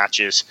Bundesliga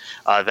matches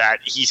that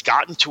he's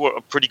gotten to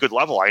a pretty good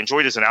level. I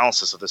enjoyed his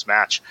analysis of this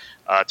match,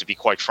 to be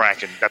quite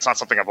frank, and that's not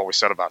something I've always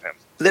said about him.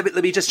 Let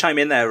me just chime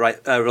in there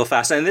real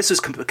fast, and this was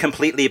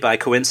completely by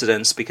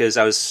coincidence because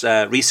I was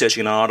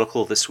researching an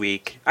article this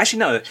week. Actually,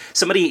 no,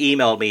 somebody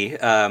emailed me,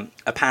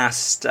 a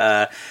past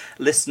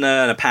listener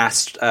and a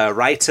past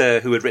writer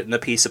who had written a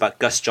piece about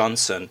Gus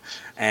Johnson,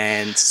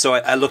 and so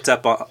I looked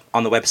up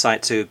on the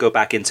website to go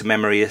back into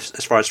memory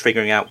as far as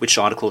figuring out which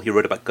article he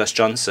wrote about Gus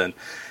Johnson.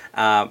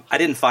 I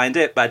didn't find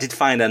it, but I did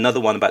find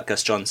another one about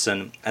Gus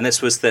Johnson, and this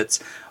was that.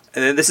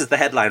 This is the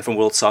headline from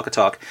World Soccer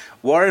Talk.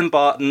 Warren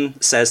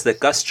Barton says that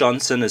Gus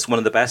Johnson is one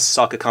of the best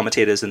soccer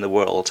commentators in the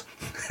world.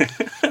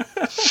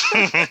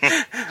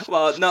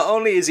 Well, not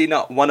only is he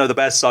not one of the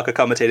best soccer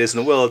commentators in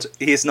the world,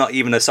 he's not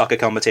even a soccer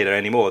commentator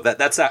anymore.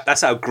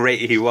 That's how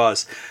great he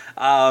was.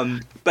 But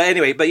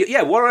anyway,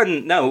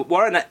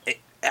 Warren,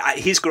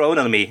 he's grown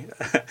on me.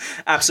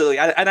 Absolutely.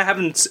 And I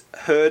haven't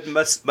heard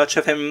much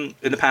of him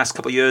in the past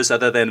couple of years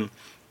other than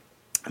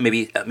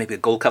maybe a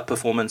Gold Cup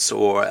performance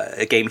or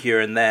a game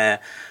here and there.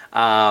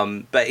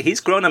 But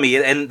he's grown on me,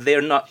 and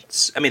they're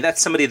not. I mean,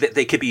 that's somebody that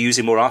they could be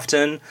using more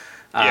often.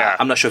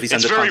 I'm not sure if he's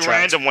under contract. It's very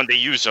random when they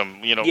use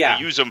him. They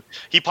use him.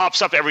 He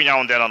pops up every now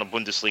and then on a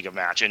Bundesliga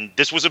match, and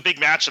this was a big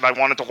match that I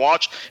wanted to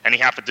watch, and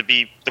he happened to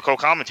be the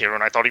co-commentator,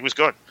 and I thought he was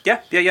good. Yeah.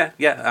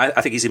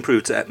 I think he's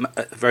improved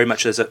very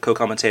much as a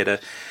co-commentator.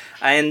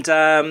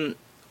 And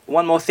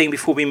one more thing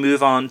before we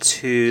move on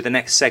to the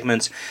next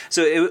segment.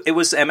 So it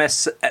was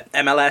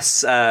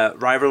MLS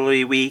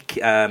rivalry week.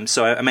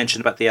 So I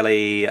mentioned about the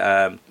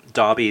LA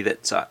derby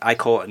that I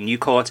caught and you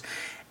caught.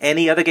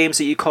 Any other games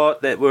that you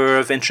caught that were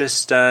of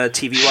interest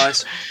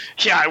TV-wise?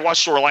 Yeah, I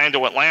watched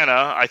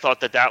Orlando-Atlanta. I thought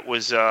that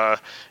was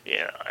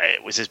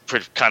it was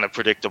kind of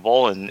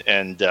predictable, and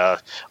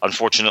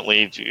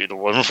unfortunately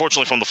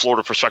from the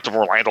Florida perspective,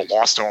 Orlando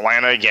lost to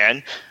Atlanta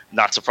again.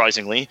 Not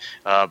surprisingly,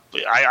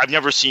 I've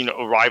never seen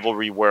a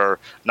rivalry where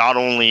not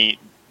only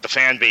the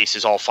fan base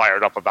is all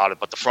fired up about it,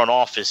 but the front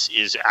office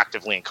is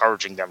actively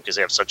encouraging them because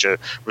they have such a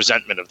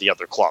resentment of the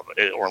other club.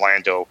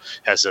 Orlando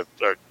has a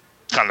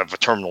kind of a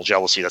terminal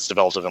jealousy that's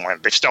developed in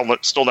Atlanta. They've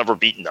still never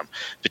beaten them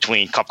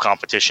between cup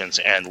competitions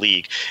and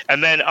league.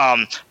 And then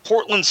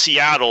Portland,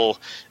 Seattle,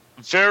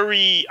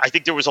 I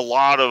think there was a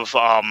lot of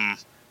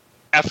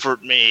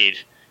effort made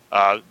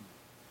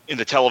in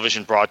the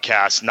television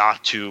broadcast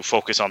not to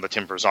focus on the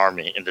Timbers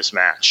Army in this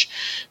match.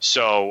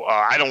 So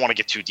I don't want to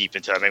get too deep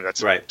into that. Maybe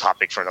that's a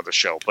topic for another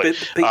show. But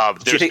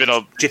do you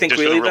think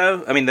really,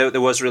 though? I mean, there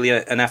was really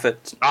an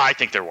effort? I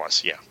think there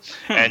was, yeah.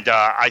 And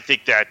I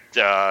think that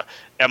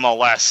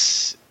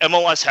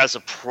MLS has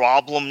a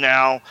problem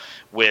now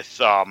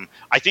with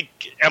I think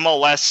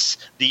MLS,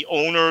 the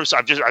owners,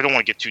 I don't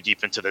want to get too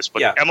deep into this,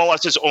 but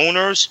MLS's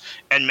owners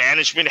and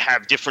management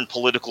have different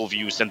political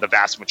views than the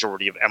vast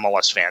majority of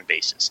MLS fan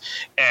bases.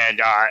 And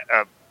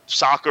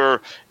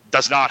soccer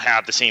does not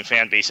have the same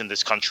fan base in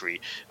this country,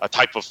 a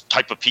type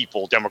of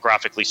people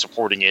demographically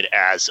supporting it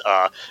as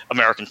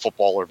American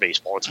football or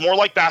baseball. It's more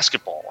like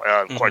basketball,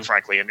 quite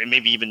frankly, and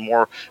maybe even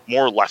more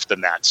left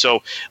than that.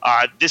 So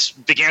this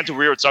began to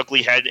rear its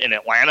ugly head in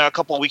Atlanta a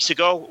couple of weeks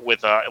ago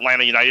with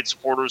Atlanta United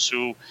supporters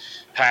who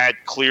had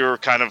clear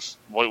kind of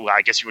what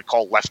I guess you would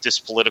call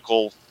leftist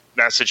political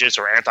messages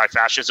or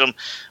anti-fascism,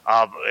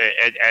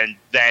 and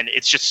then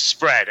it's just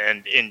spread.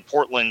 And in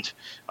Portland,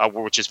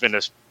 which has been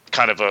a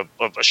kind of a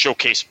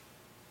showcase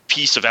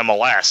piece of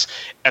MLS,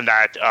 and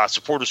that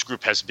supporters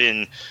group has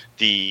been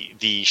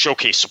the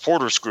showcase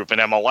supporters group in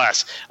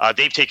MLS.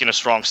 They've taken a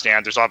strong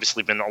stand. There's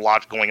obviously been a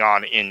lot going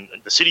on in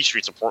the city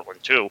streets of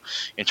Portland too,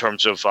 in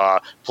terms of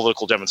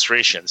political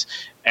demonstrations.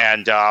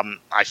 And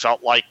I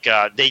felt like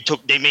they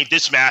made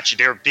this match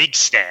their big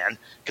stand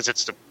because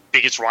it's the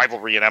biggest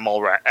rivalry in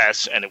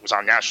MLS, and it was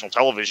on national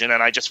television.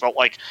 And I just felt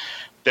like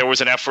there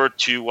was an effort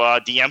to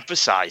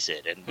de-emphasize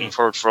it. And we've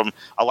heard from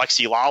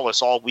Alexi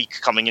Lalas all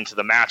week coming into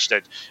the match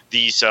that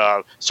these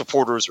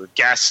supporters are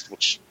guests,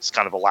 which is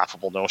kind of a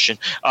laughable notion.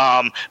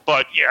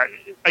 But yeah,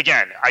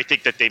 again, I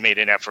think that they made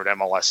an effort,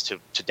 MLS,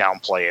 to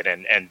downplay it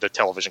and the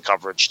television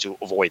coverage to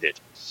avoid it.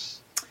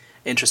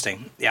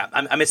 Interesting. Yeah,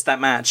 I missed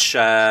that match.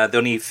 The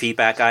only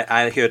feedback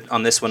I heard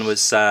on this one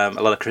was a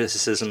lot of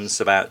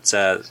criticisms about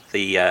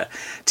the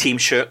team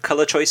shirt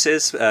color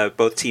choices.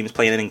 Both teams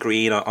playing in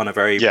green on a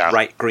very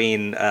bright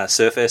green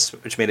surface,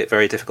 which made it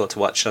very difficult to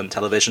watch on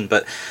television.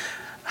 But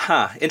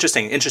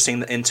interesting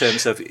in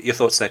terms of your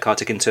thoughts there,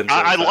 Kartik, in terms of...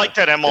 I like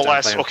that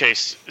MLS... Okay,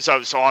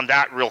 so on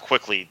that real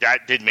quickly,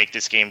 that did make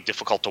this game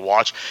difficult to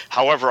watch.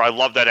 However, I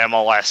love that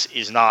MLS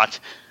is not...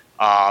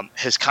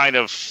 has kind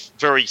of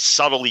very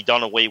subtly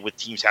done away with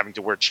teams having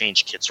to wear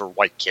change kits or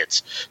white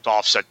kits to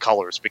offset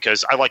colors,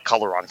 because I like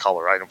color on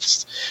color.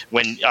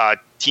 When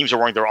teams are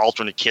wearing their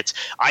alternate kits,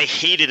 I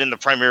hate it in the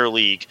Premier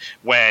League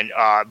when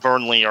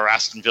Burnley or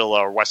Aston Villa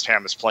or West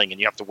Ham is playing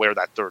and you have to wear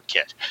that third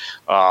kit.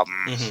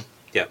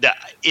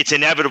 It's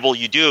inevitable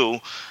you do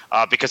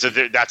because of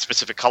that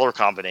specific color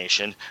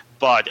combination,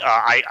 but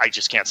I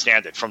just can't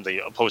stand it from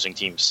the opposing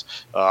team's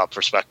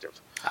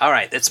perspective. All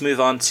right, let's move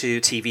on to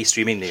TV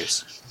streaming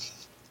news.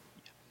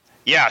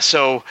 Yeah,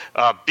 so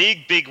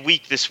big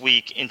week this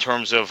week in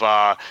terms of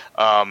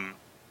announcements.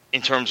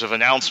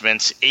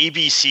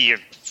 ABC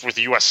with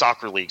the U.S.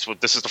 soccer leagues. Well,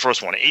 this is the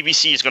first one.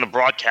 ABC is going to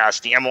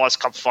broadcast the MLS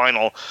Cup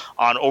final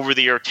on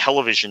over-the-air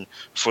television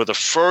for the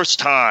first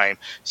time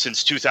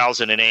since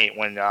 2008,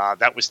 when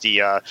that was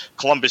the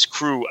Columbus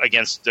Crew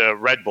against the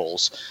Red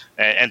Bulls,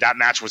 and that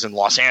match was in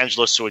Los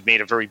Angeles, so it made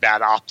a very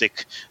bad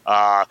optic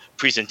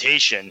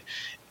presentation.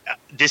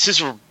 This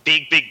is a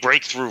big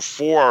breakthrough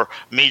for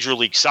Major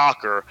League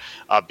Soccer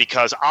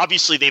because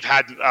obviously they've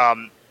had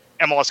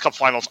MLS Cup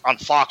finals on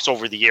Fox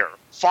over the air.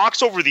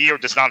 Fox over the air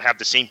does not have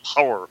the same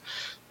power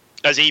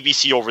as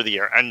ABC over the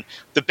air. And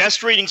the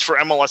best ratings for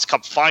MLS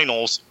Cup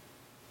finals,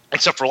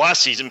 except for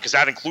last season, because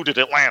that included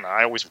Atlanta,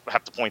 I always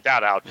have to point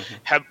that out,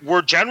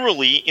 were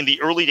generally in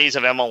the early days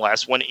of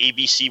MLS when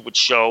ABC would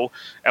show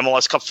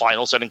MLS Cup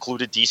finals that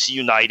included DC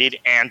United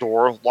and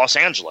or Los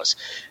Angeles.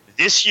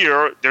 This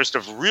year, there's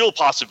the real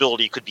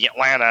possibility it could be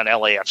Atlanta and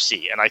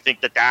LAFC, and I think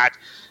that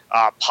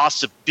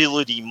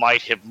possibility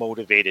might have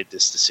motivated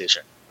this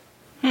decision.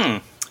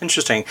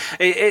 Interesting.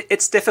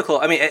 It's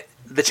difficult. I mean,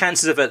 the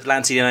chances of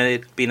Atlanta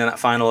United being in that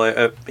final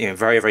are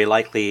very, very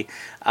likely.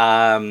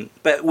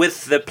 But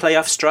with the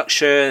playoff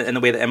structure and the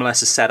way that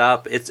MLS is set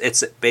up,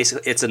 it's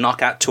basically a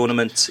knockout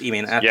tournament.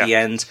 The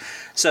end,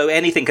 so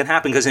anything can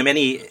happen. Because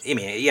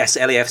yes,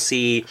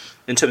 LAFC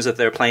in terms of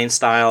their playing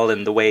style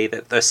and the way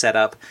that they're set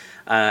up.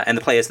 And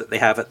the players that they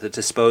have at the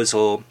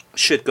disposal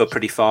should go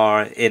pretty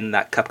far in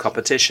that cup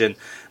competition,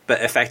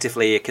 but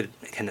effectively it could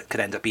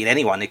end up being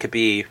anyone. It could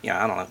be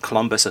I don't know,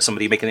 Columbus or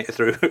somebody making it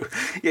through.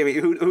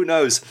 Who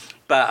knows?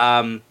 But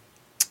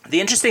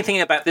the interesting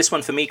thing about this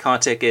one for me,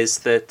 Kartik, is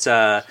that,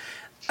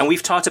 and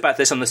we've talked about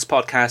this on this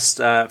podcast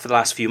for the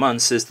last few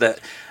months, is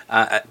that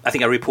I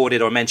think I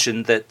reported or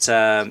mentioned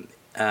that.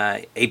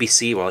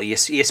 ABC, well,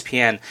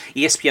 ESPN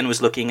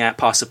was looking at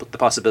the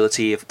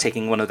possibility of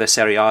taking one of their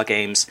Serie A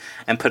games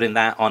and putting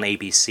that on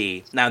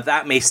ABC. Now,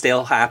 that may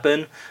still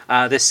happen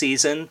this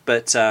season,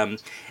 but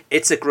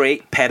it's a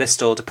great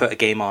pedestal to put a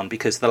game on,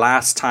 because the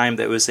last time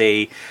there was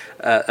a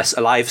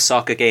live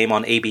soccer game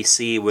on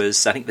ABC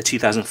was, I think, the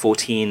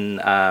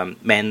 2014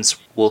 Men's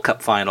World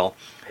Cup final.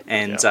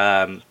 And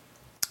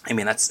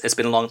it's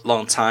been a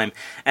long time.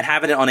 And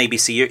having it on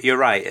ABC, you're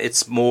right.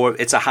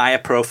 It's a higher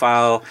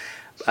profile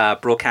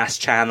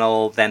broadcast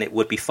channel, then it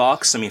would be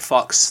Fox. I mean,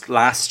 Fox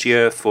last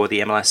year for the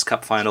MLS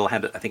Cup final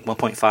had, I think,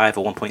 1.5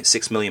 or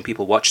 1.6 million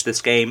people watch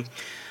this game.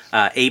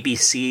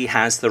 ABC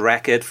has the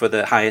record for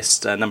the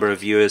highest number of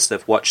viewers that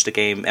have watched a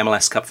game,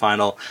 MLS Cup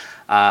final,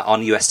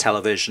 on US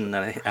television.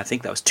 I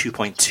think that was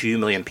 2.2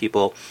 million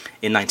people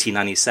in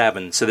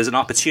 1997. So there's an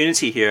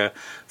opportunity here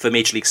for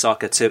Major League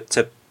Soccer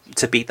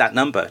to beat that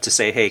number, to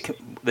say, hey,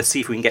 let's see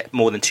if we can get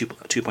more than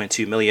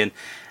 2.2 million.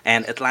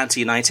 And Atlanta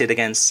United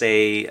against,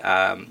 say,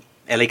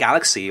 LA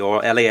Galaxy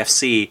or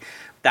LAFC,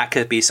 that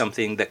could be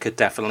something that could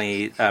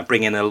definitely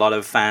bring in a lot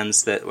of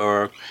fans that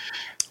were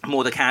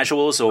more the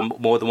casuals or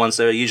more the ones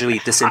that are usually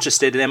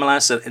disinterested in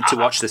MLS to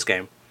watch this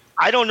game.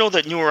 I don't know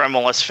that newer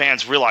MLS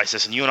fans realize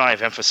this, and you and I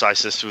have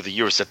emphasized this through the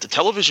years, that the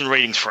television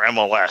ratings for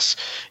MLS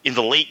in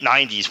the late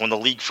 90s when the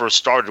league first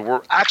started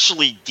were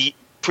actually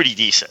pretty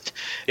decent.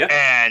 Yeah.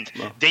 And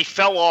they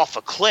fell off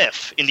a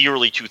cliff in the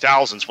early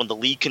 2000s when the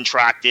league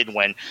contracted,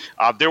 when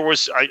there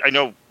was, I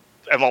know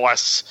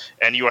MLS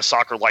and U.S.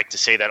 Soccer like to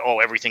say that,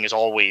 everything is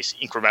always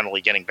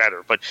incrementally getting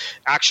better. But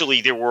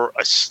actually, there were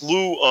a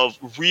slew of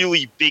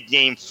really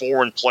big-name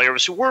foreign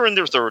players who were in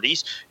their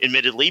 30s,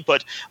 admittedly,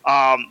 but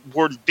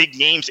were big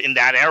names in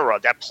that era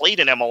that played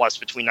in MLS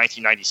between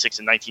 1996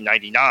 and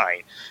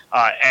 1999.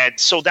 And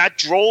so that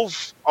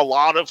drove a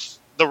lot of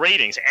the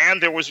ratings.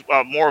 And there was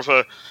more of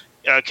a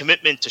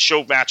commitment to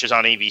show matches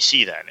on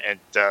ABC then. And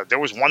there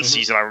was one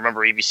season, I remember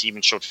ABC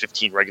even showed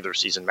 15 regular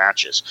season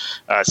matches.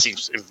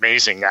 Seems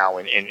amazing now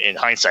in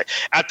hindsight.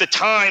 At the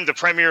time, the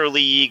Premier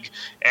League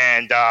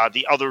and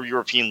the other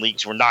European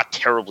leagues were not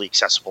terribly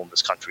accessible in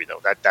this country,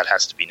 though. That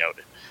has to be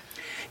noted.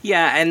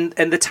 Yeah,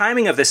 and the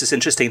timing of this is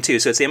interesting, too.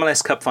 So it's the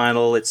MLS Cup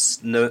final.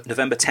 It's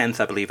November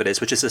 10th, I believe it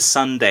is, which is a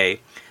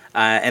Sunday.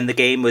 And the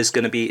game is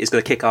going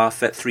to kick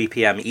off at 3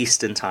 p.m.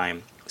 Eastern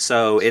time.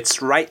 So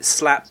it's right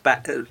slap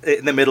back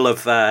in the middle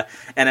of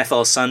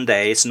NFL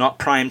Sunday. It's not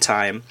prime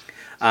time.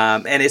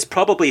 And it's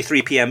probably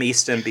 3 p.m.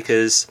 Eastern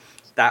because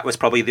that was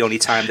probably the only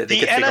time that they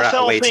could figure out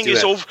a way to do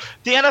it.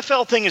 The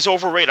NFL thing is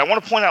overrated. I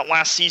want to point out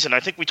last season, I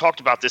think we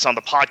talked about this on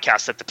the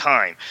podcast at the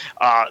time,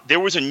 there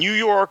was a New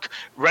York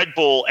Red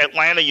Bull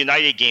Atlanta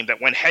United game that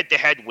went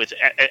head-to-head with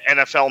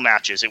NFL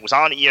matches. It was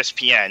on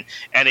ESPN,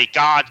 and it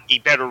got a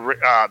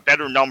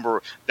better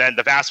number than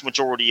the vast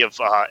majority of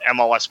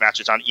MLS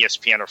matches on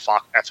ESPN or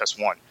Fox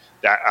FS1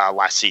 that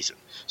last season.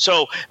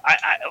 So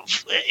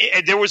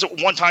there was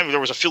one time there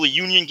was a Philly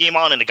Union game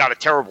on, and it got a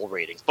terrible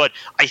rating. But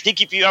I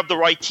think if you have the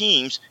right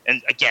teams,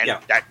 and again,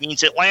 that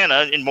means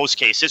Atlanta in most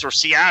cases or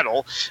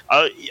Seattle,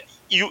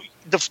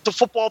 the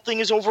football thing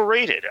is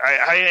overrated.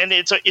 And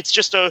it's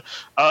just a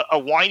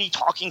whiny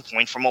talking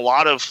point from a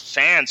lot of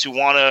fans who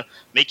want to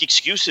make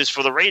excuses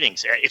for the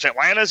ratings. If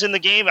Atlanta's in the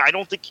game, I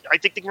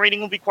think the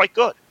rating will be quite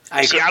good.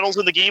 If Seattle's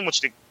in the game,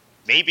 which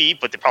maybe,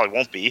 but they probably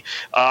won't be.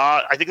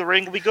 I think the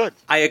rating will be good.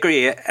 I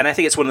agree, and I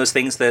think it's one of those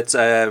things that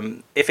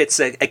if it's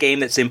a game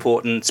that's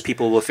important,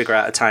 people will figure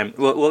out a time.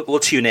 We'll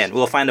tune in.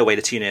 We'll find a way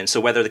to tune in. So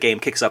whether the game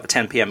kicks up at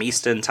 10 p.m.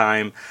 Eastern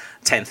time,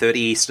 10:30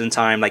 Eastern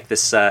time, like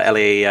this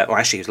actually it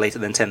was later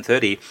than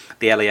 10:30,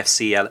 the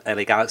LAFC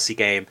LA Galaxy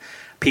game,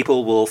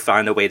 people will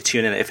find a way to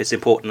tune in if it's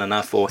important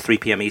enough, or 3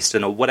 p.m.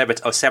 Eastern, or whatever,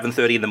 or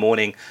 7:30 in the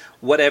morning,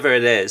 whatever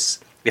it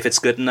is. If it's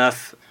good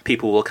enough,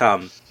 people will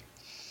come.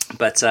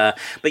 But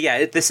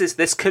yeah,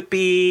 this could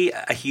be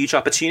a huge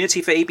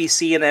opportunity for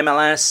ABC and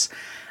MLS.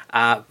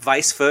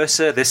 Vice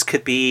versa, this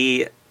could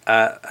be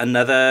not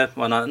another,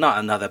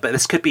 but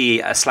this could be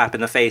a slap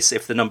in the face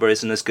if the number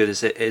isn't as good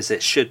as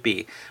it should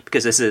be.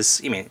 Because this is,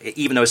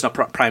 even though it's not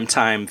prime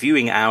time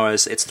viewing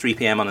hours, it's 3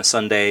 p.m. on a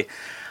Sunday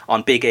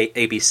on big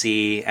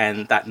ABC,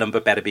 and that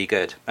number better be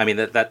good. I mean,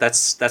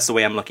 that's the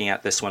way I'm looking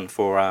at this one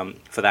for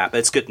that. But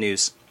it's good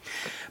news.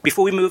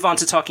 Before we move on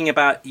to talking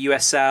about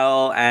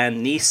USL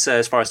and Nice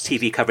as far as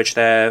TV coverage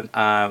there,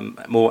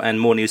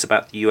 more news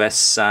about the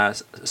US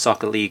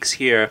soccer leagues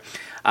here,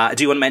 I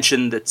do want to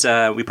mention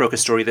that we broke a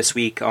story this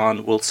week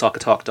on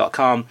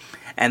worldsoccertalk.com,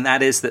 and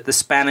that is that the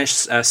Spanish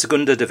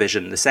Segunda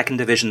Division, the second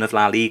division of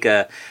La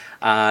Liga,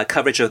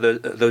 coverage of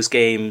those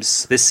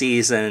games this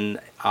season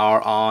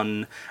are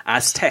on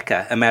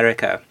Azteca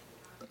America,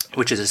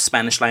 which is a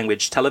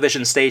Spanish-language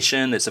television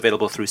station. It's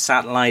available through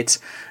satellite,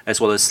 as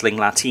well as Sling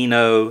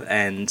Latino,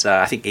 and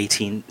I think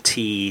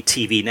AT&T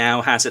TV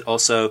Now has it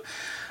also.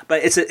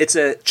 But it's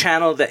a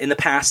channel that in the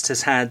past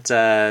has had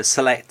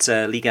select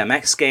Liga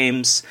MX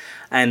games,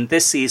 and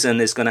this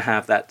season is going to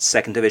have that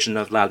second division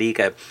of La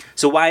Liga.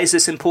 So why is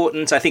this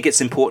important? I think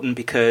it's important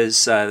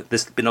because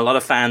there's been a lot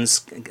of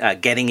fans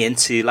getting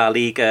into La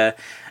Liga.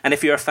 And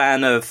if you're a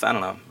fan of, I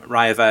don't know,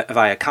 Rayo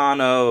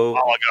Vallecano,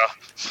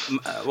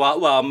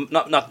 Malaga,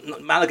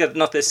 not Malaga,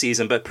 not this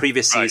season, but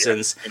previous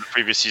seasons. Yeah. In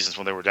previous seasons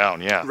when they were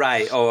down, yeah.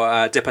 Right, or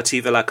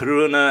Deportivo La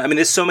Coruna. I mean,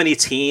 there's so many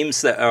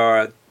teams that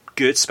are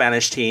good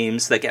Spanish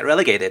teams that get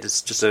relegated.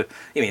 It's just a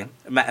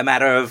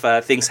matter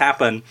of things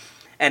happen.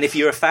 And if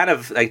you're a fan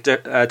of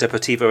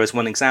Deportivo as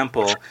one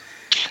example,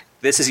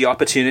 this is your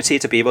opportunity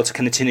to be able to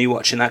continue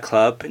watching that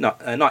club.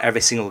 Not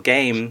every single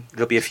game.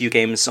 There'll be a few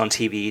games on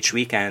TV each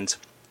weekend.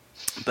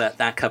 But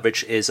that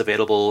coverage is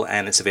available,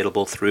 and it's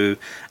available through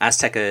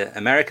Azteca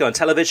America on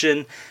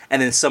television.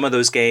 And then some of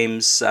those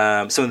games,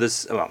 from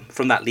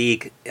that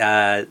league,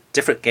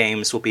 different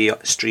games will be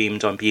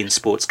streamed on beIN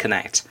Sports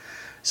Connect.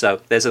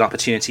 So there's an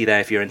opportunity there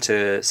if you're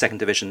into second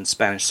division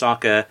Spanish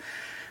soccer.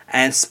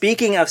 And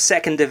speaking of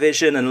second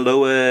division and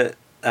lower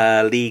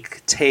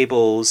league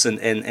tables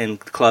and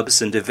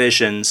clubs and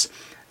divisions,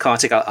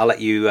 Kartik, I'll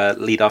let you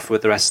lead off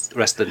with the rest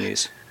of the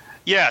news.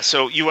 Yeah,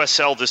 so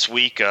USL this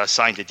week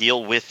signed a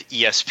deal with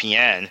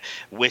ESPN,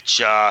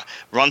 which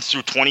runs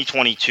through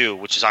 2022,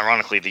 which is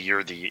ironically the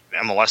year the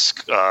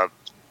MLS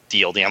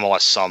deal, the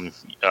MLS Sum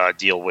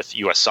deal with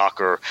U.S.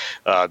 Soccer,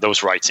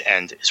 those rights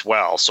end as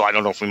well. So I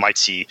don't know if we might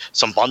see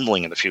some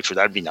bundling in the future.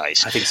 That'd be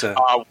nice. I think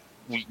so.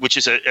 Which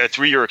is a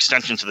 3-year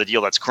extension to the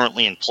deal that's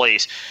currently in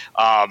place.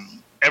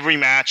 Every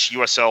match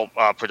USL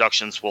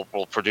Productions will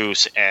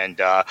produce and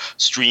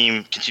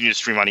continue to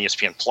stream on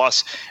ESPN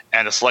Plus,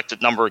 and a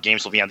selected number of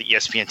games will be on the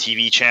ESPN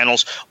TV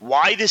channels.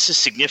 Why this is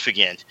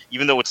significant,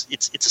 even though it's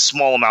a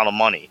small amount of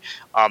money,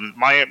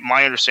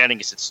 my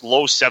understanding is it's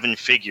low 7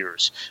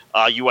 figures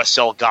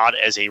USL got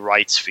as a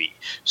rights fee,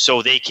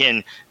 so they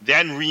can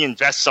then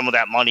reinvest some of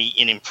that money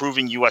in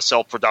improving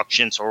USL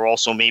productions, or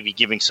also maybe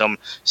giving some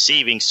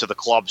savings to the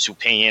clubs who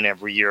pay in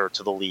every year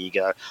to the league.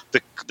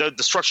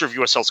 The structure of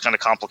USL is kind of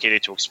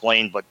complicated to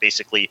explain, but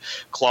basically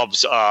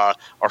clubs are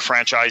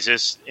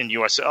franchises in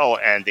USL,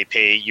 and they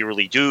pay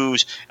yearly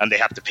dues, and they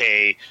have to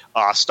pay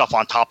stuff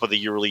on top of the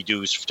yearly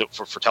dues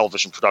for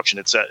television production,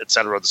 et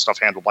cetera, the stuff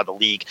handled by the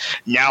league.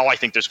 Now I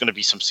think there's going to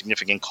be some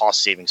significant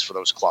cost savings for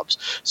those clubs.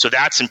 So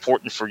that's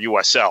important for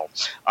USL.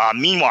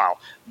 Meanwhile,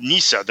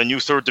 NISA, the new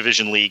third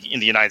division league in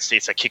the United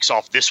States that kicks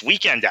off this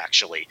weekend,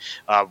 actually,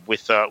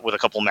 with a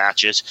couple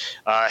matches,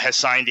 has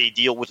signed a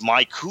deal with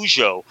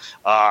MyCujo.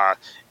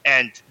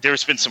 And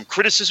there's been some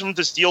criticism of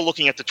this deal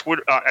looking at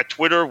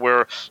Twitter,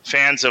 where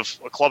fans of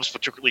clubs,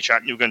 particularly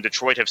Chattanooga and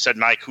Detroit, have said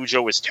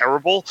MyCujo is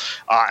terrible,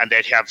 and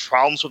they'd have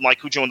problems with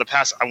MyCujo in the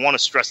past. I want to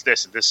stress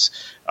this, and this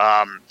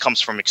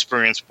comes from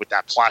experience with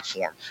that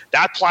platform.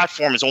 That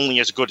platform is only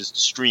as good as the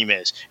stream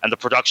is, and the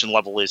production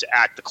level is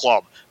at the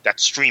club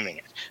that's streaming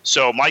it.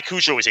 So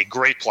MyCujo is a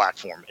great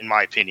platform, in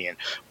my opinion.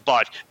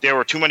 But there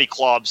are too many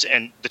clubs,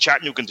 and the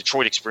Chattanooga and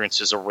Detroit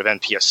experiences are with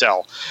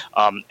NPSL,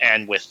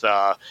 and with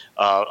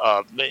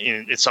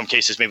in some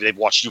cases maybe they've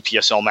watched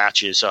UPSL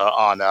matches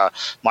on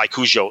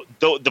MyCujo.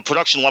 The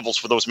production levels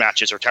for those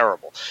matches are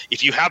terrible.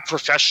 If you have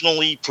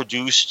professionally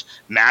produced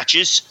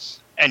matches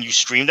and you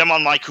stream them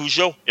on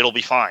MyCujo, it'll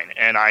be fine.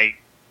 And I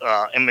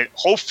am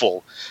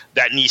hopeful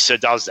that NISA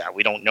does that.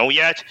 We don't know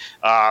yet.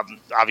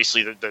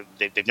 Obviously,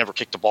 they've never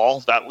kicked the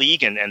ball, that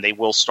league, and they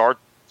will start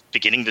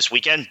beginning this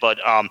weekend, but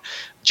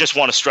just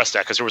want to stress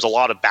that because there was a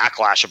lot of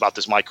backlash about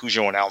this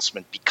MyCujo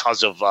announcement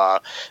because of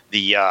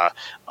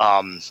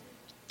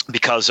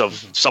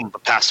some of the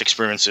past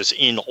experiences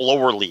in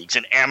lower leagues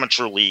and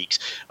amateur leagues.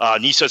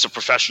 NISA is a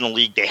professional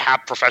league. They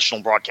have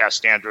professional broadcast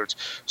standards,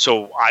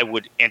 so I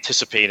would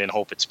anticipate and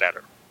hope it's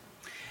better.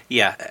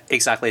 Yeah,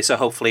 exactly. So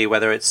hopefully,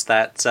 whether it's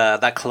that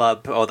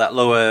club or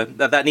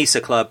that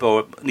NISA club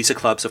or NISA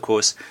clubs, of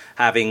course,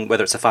 having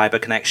whether it's a fiber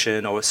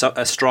connection or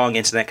a strong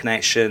internet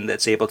connection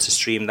that's able to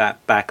stream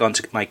that back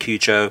onto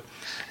MyCujo,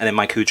 and then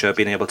MyCujo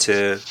being able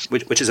to,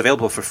 which is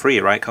available for free,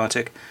 right,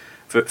 Kartik,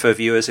 for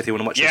viewers if you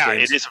want to watch these games.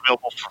 Yeah, it is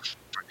available for free.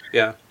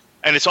 Yeah.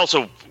 And it's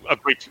also a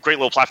great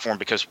little platform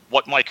because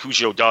what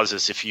MyCujo does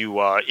is if you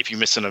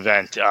miss an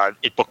event,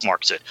 it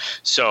bookmarks it.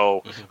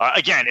 So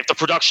again, if the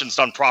production's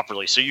done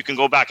properly, so you can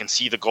go back and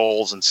see the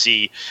goals and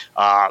see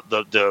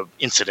the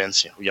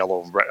incidents,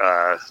 yellow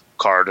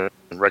card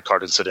and red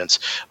card incidents,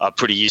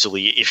 pretty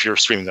easily if you're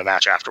streaming the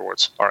match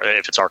afterwards or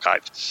if it's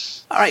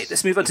archived. All right,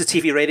 let's move on to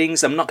TV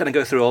ratings. I'm not going to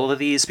go through all of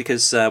these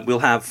because we'll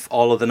have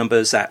all of the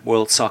numbers at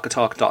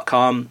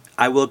worldsoccertalk.com.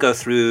 I will go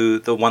through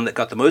the one that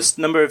got the most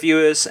number of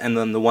viewers and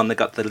then the one that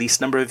got the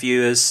least number of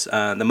viewers.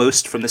 The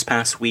most from this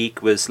past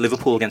week was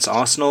Liverpool against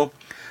Arsenal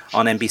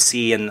on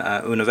NBC and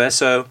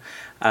Universo.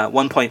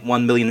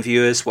 1.1 million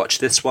viewers watched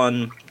this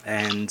one,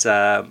 and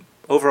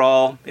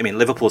overall, I mean,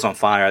 Liverpool's on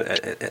fire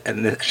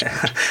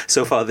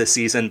so far this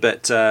season,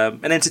 but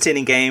an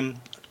entertaining game,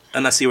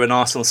 unless you're an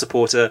Arsenal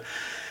supporter.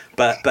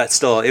 But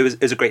still, it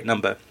was a great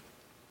number.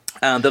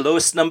 The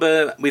lowest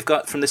number we've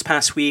got from this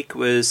past week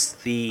was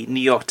the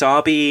New York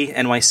Derby,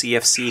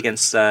 NYCFC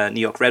against New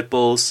York Red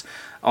Bulls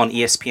on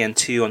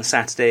ESPN2 on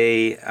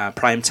Saturday,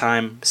 prime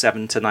time,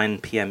 7 to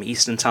 9 p.m.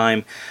 Eastern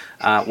time,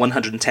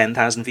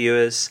 110,000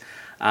 viewers.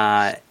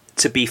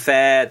 To be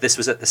fair, this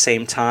was at the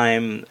same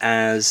time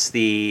as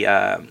the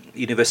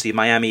University of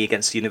Miami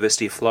against the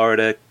University of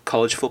Florida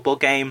college football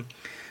game.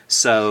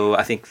 So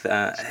I think,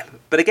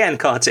 but again,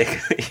 Kartik,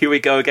 here we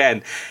go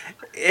again.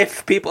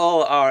 If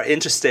people are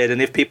interested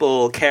and if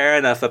people care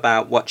enough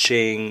about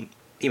watching,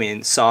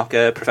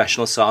 soccer,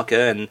 professional soccer,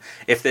 and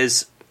if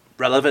there's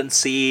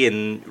relevancy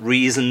and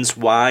reasons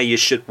why you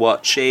should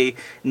watch a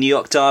New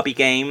York Derby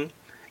game,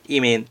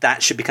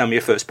 that should become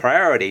your first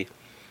priority.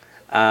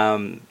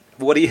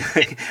 What do you?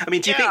 I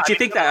mean, do you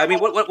think that? I mean,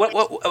 what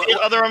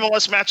other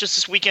MLS matches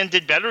this weekend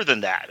did better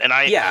than that? And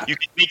you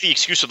could make the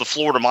excuse of the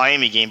Florida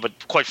Miami game, but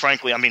quite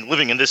frankly, I mean,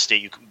 living in this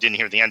state, you didn't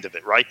hear the end of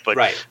it, right? But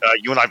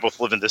you and I both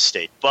live in this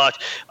state, but.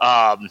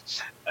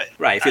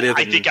 Right, if you live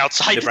I think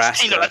outside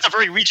Nebraska, that's a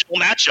very regional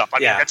matchup. I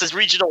mean, that's as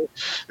regional.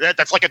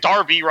 That's like a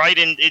derby, right?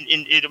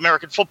 In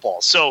American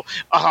football. So,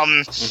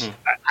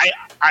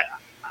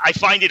 I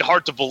find it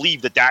hard to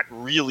believe that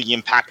really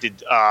impacted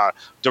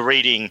the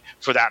rating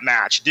for that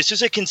match. This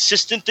is a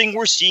consistent thing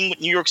we're seeing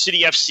with New York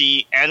City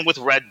FC and with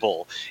Red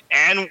Bull,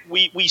 and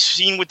we've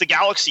seen with the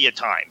Galaxy at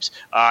times.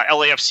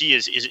 LAFC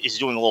is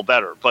doing a little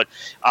better, but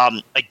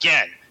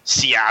again,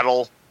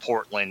 Seattle,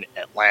 Portland,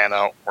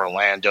 Atlanta,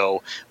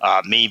 Orlando,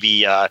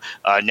 maybe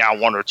now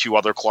one or two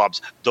other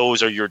clubs.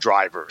 Those are your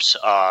drivers.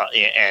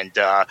 And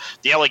the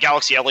LA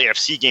Galaxy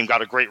LAFC game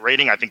got a great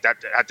rating. I think that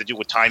had to do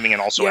with timing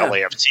and also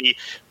LAFC.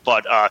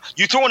 But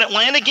you throw an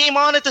Atlanta game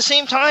on at the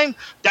same time,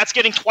 that's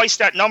getting twice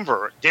that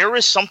number. There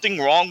is something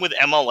wrong with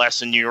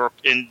MLS in New York,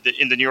 in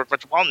the New York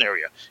metropolitan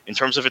area, in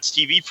terms of its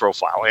TV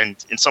profile,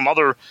 and in some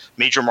other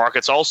major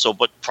markets also.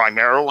 But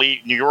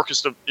primarily, New York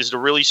is the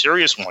really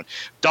serious one.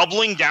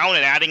 Doubling down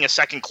and adding a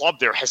second club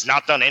there has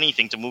not done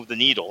anything to move the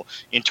needle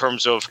in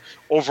terms of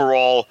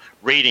overall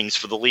ratings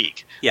for the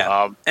league.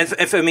 Yeah, and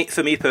for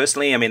me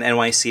personally, I mean,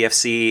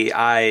 NYCFC,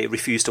 I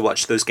refuse to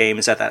watch those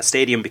games at that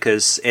stadium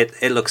because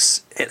it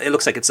looks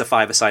like it's a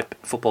five-a-side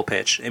football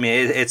pitch. I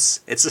mean,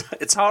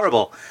 it's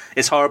horrible.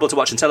 It's horrible to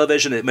watch on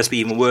television. It must be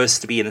even worse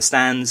to be in the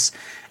stands.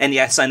 And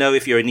yes, I know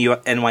if you're a new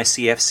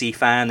NYCFC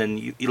fan and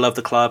you love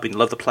the club and you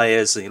love the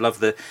players and you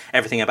love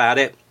everything about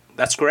it,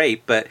 that's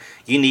great. But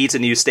you need a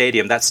new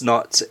stadium. That's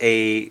not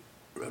a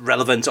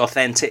relevant,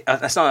 authentic.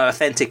 That's not an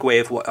authentic way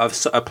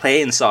of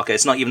playing soccer.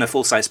 It's not even a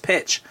full-size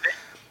pitch.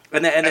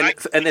 And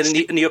then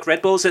New York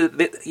Red Bulls, they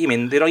don't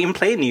even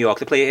play in New York.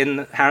 They play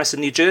in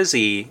Harrison, New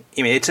Jersey.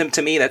 I mean,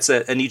 to me, that's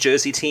a New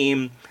Jersey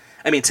team.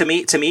 I mean, to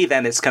me,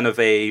 then it's kind of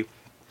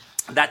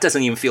that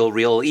doesn't even feel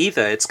real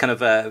either. It's kind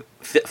of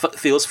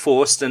feels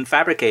forced and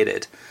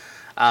fabricated.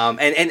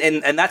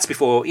 And that's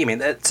before. I mean,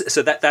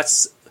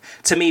 that's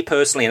to me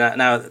personally.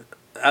 Now,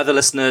 other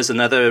listeners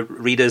and other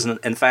readers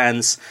and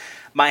fans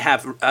might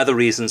have other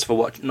reasons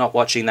for not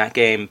watching that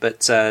game,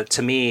 but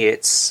to me,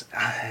 it's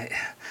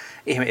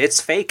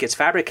fake. It's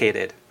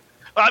fabricated.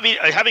 I mean,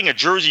 having a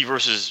Jersey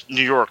versus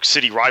New York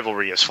City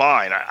rivalry is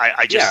fine.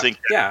 I just think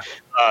that,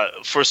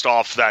 first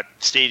off, that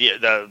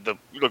stadium, the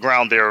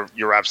ground there,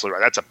 you're absolutely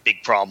right. That's a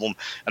big problem.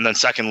 And then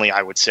secondly,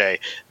 I would say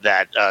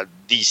that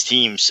these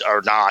teams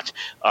are not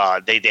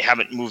they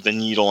haven't moved the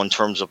needle in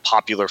terms of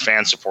popular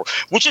fan support,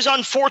 which is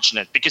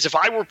unfortunate because if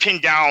I were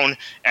pinned down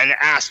and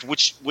asked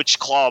which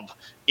club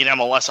in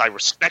MLS I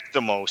respect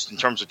the most in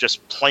terms of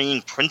just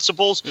playing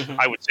principles,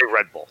 I would say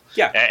Red Bull.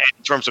 Yeah.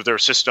 In terms of their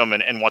system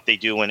and what they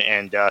do.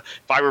 And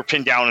if I were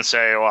pinned down and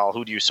say, well,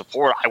 who do you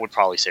support? I would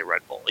probably say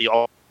Red Bull.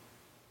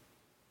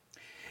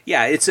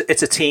 Yeah, it's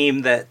a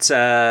team that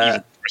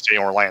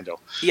even Orlando.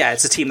 Yeah,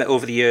 it's a team that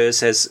over the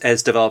years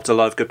has developed a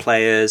lot of good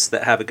players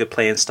that have a good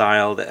playing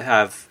style that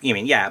have.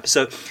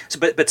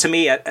 But to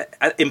me,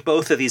 in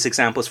both of these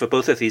examples for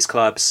both of these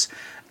clubs,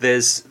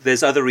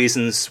 there's other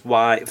reasons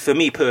why, for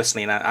me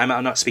personally, and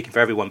I'm not speaking for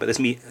everyone, but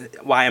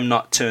why I'm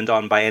not turned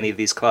on by any of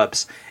these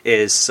clubs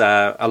is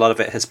a lot of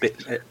it has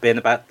been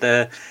about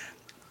the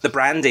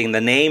branding,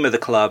 the name of the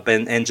club,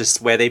 and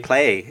just where they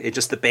play. It's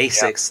just the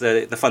basics,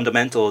 the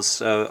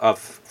fundamentals of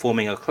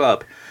forming a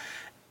club.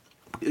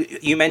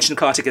 You mentioned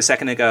Kartik a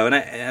second ago, and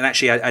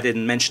actually I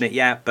didn't mention it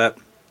yet, but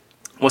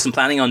wasn't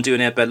planning on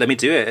doing it, but let me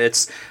do it.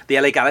 It's the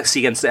LA Galaxy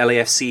against the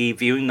LAFC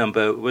viewing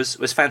number was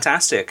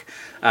fantastic.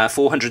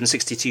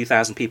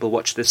 462,000 people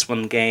watched this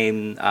one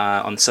game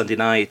on Sunday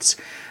night,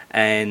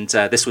 and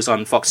this was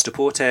on Fox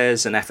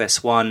Deportes and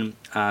FS1.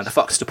 The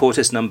Fox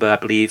Deportes number, I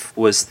believe,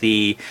 was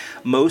the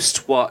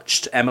most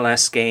watched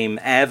MLS game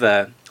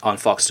ever on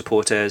Fox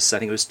Deportes. I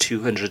think it was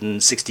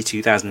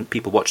 262,000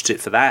 people watched it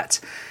for that,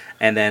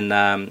 and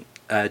then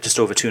just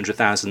over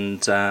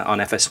 200,000 on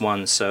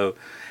FS1. So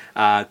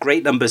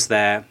great numbers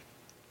there.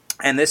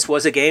 And this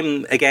was a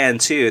game, again,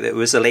 too, that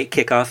was a late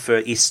kickoff for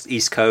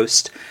East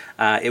Coast.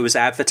 It was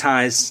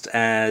advertised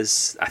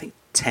as, I think,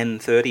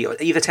 10:30, or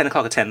either 10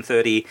 o'clock or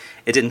 10:30.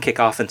 It didn't kick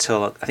off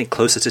until, I think,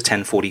 closer to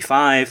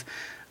 10:45,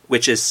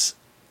 which is,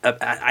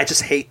 I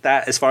just hate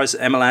that as far as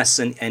MLS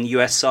and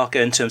US soccer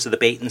in terms of the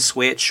bait and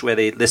switch, where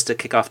they list a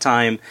kickoff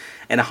time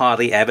and it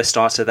hardly ever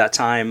starts at that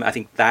time. I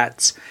think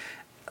that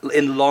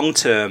in long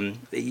term,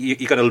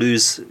 you're going to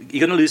lose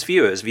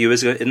viewers.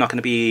 Viewers are not going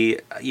to be.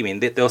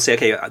 They'll say,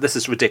 okay, this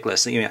is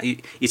ridiculous.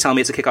 You tell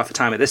me it's a kickoff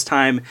time at this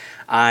time.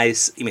 I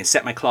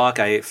set my clock.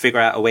 I figure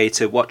out a way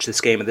to watch this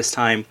game at this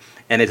time,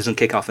 and it doesn't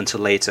kick off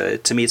until later.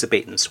 To me, it's a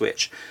bait and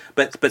switch.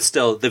 But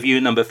still, the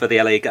view number for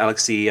the LA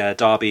Galaxy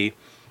derby,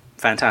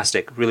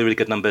 fantastic. Really, really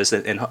good numbers,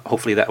 and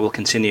hopefully that will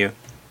continue.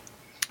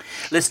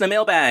 Listener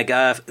mailbag.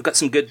 I've got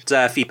some good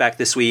feedback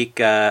this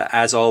week,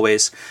 as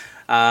always.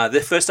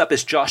 The first up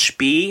is Josh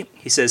B.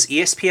 He says,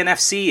 ESPN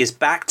FC is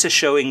back to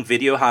showing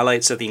video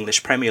highlights of the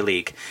English Premier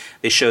League.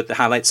 They showed the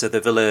highlights of the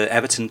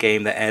Villa-Everton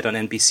game that aired on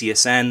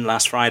NBCSN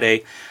last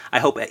Friday. I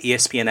hope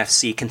ESPN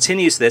FC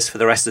continues this for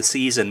the rest of the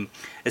season,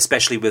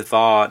 especially with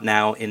VAR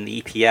now in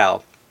the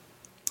EPL.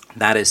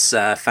 That is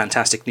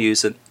fantastic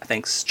news, and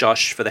thanks,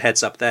 Josh, for the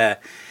heads up there.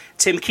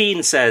 Tim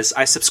Keane says,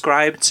 I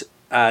subscribed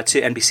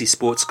to NBC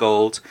Sports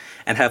Gold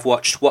and have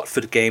watched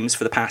Watford games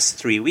for the past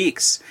 3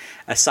 weeks.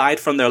 Aside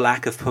from their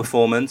lack of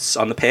performance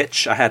on the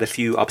pitch, I had a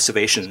few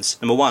observations.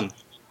 Number one,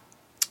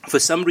 for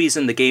some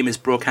reason the game is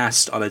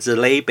broadcast on a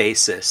delay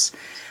basis.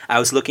 I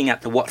was looking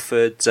at the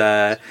Watford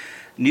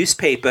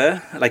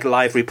newspaper, like a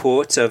live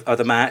report of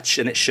the match,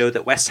 and it showed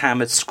that West Ham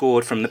had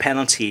scored from the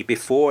penalty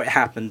before it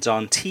happened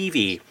on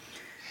TV.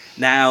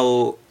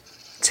 Now,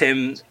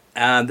 Tim,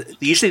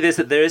 usually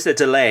there is a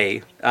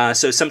delay,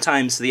 so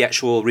sometimes the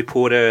actual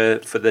reporter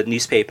for the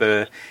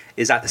newspaper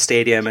is at the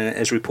stadium and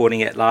is reporting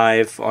it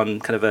live on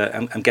kind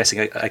of I'm guessing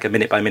like a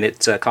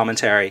minute-by-minute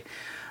commentary,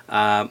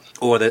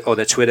 or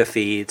the Twitter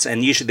feeds,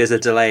 and usually there's a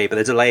delay, but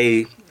the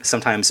delay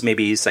sometimes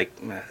maybe is like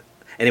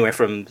anywhere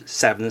from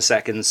 7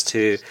 seconds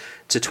to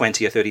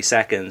 20 or 30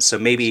 seconds, so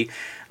maybe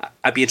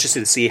I'd be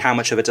interested to see how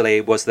much of a delay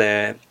was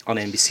there on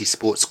NBC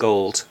Sports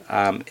Gold,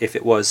 if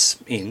it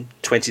was in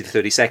 20 to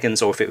 30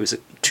 seconds or if it was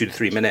 2 to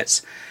 3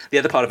 minutes. The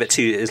other part of it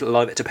too is a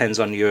lot of it depends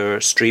on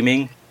your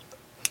streaming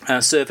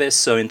service.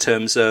 So in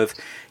terms of,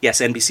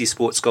 yes, NBC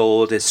Sports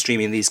Gold is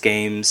streaming these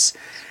games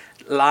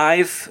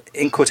live,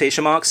 in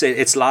quotation marks.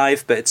 It's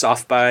live, but it's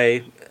off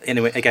by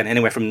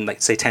anywhere from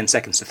like say 10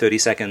 seconds to 30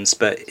 seconds.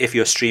 But if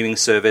your streaming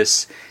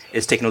service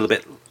is taking a little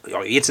bit,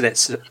 or the internet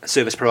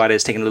service provider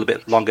is taking a little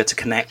bit longer to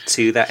connect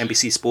to that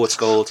NBC Sports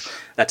Gold,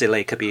 that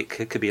delay could be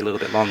a little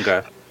bit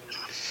longer.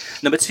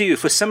 Number two,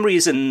 for some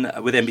reason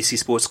with NBC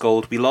Sports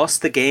Gold, we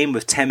lost the game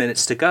with 10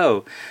 minutes to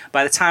go.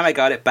 By the time I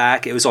got it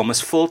back, it was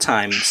almost full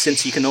time.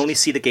 Since you can only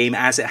see the game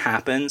as it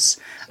happens,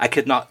 I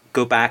could not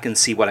go back and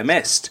see what I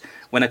missed.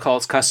 When I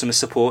called customer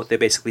support, they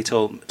basically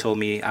told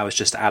me I was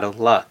just out of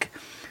luck.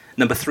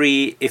 Number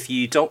three, if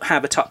you don't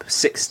have a top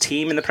 6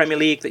 team in the Premier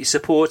League that you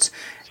support,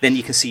 then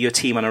you can see your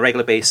team on a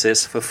regular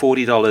basis for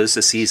 $40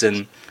 a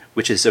season,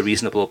 which is a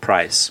reasonable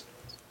price.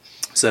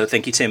 So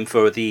thank you, Tim,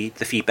 for the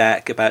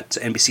feedback about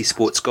NBC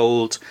Sports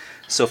Gold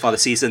so far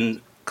this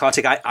season.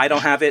 Kartik, I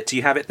don't have it. Do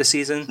you have it this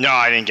season? No,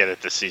 I didn't get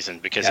it this season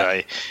because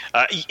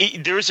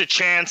there is a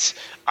chance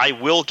I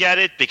will get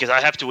it, because I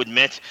have to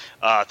admit,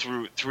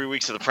 through 3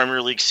 weeks of the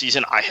Premier League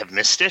season, I have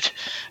missed it,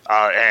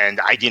 and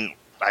I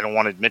don't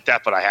want to admit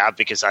that, but I have,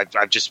 because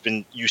I've just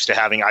been used to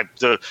having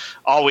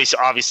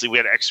obviously we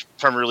had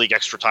Premier League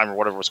Extra Time or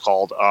whatever it was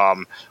called,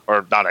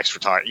 or not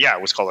Extra Time. Yeah,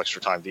 it was called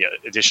Extra Time, the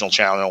additional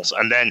channels.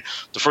 And then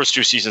the first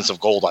 2 seasons of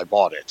Gold, I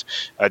bought it.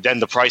 Then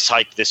the price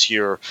hike this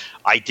year,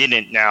 I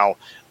didn't. Now,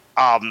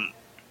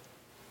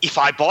 if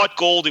I bought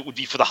Gold, it would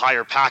be for the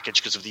higher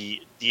package because of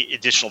the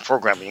additional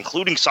programming,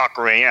 including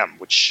Soccer AM,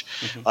 which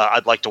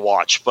I'd like to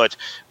watch. But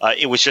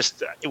it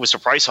was a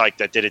price hike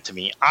that did it to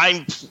me.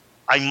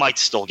 I might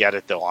still get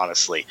it, though,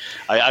 honestly.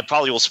 I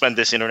probably will spend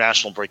this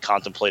international break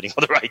contemplating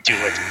whether I do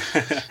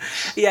it.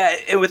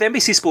 Yeah, with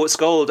NBC Sports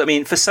Gold, I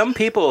mean, for some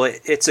people,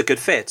 it's a good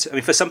fit. I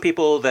mean, for some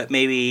people that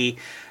maybe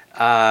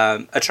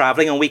are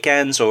traveling on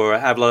weekends or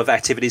have a lot of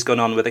activities going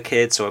on with the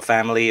kids or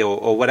family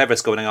or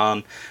whatever's going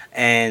on,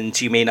 and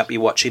you may not be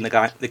watching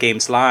the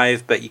games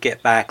live, but you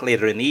get back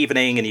later in the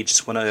evening and you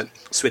just want to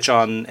switch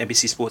on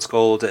NBC Sports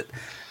Gold at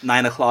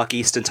 9 o'clock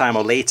Eastern Time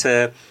or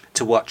later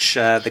to watch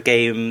the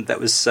game that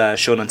was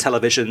shown on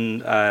television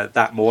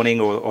that morning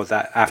or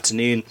that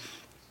afternoon.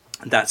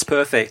 That's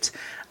perfect.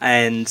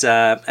 And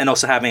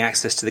also having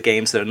access to the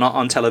games that are not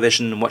on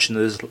television and watching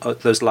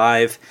those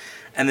live.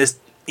 And there's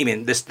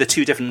the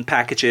 2 different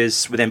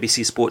packages with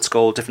NBC Sports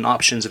Gold, different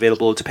options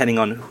available depending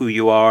on who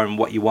you are and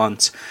what you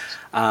want.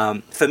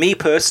 For me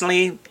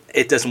personally,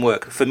 it doesn't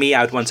work. For me,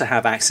 I would want to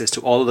have access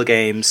to all of the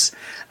games,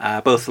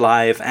 both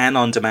live and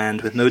on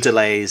demand with no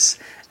delays,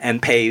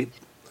 and pay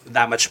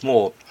that much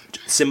more.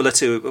 Similar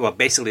to, well,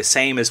 basically the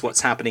same as what's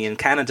happening in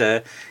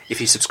Canada.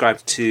 If you subscribe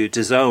to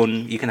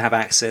DAZN, you can have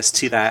access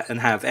to that and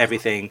have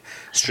everything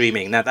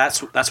streaming. Now,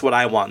 that's what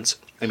I want.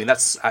 I mean,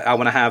 I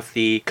want to have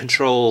the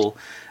control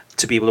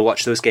to be able to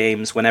watch those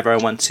games whenever I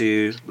want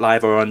to,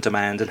 live or on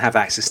demand, and have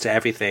access to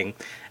everything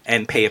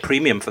and pay a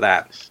premium for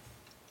that.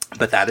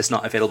 But that is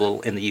not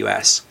available in the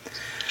US.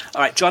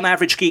 All right, John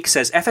Average Geek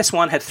says,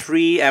 FS1 had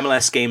 3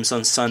 MLS games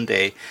on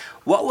Sunday.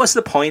 What was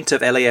the point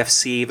of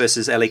LAFC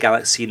versus LA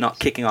Galaxy not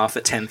kicking off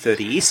at 10:30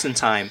 Eastern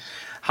Time?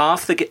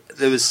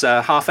 There was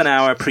half an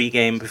hour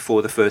pre-game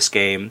before the first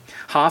game,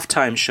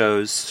 halftime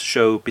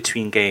show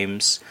between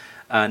games,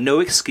 no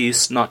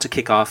excuse not to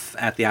kick off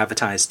at the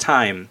advertised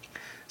time.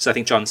 So I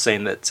think John's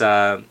saying that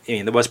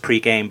there was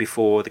pre-game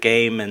before the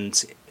game,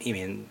 and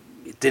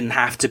it didn't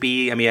have to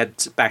be. I mean, you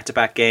had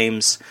back-to-back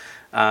games.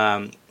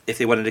 If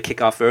they wanted to kick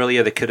off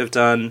earlier, they could have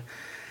done.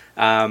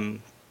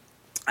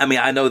 I mean,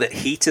 I know that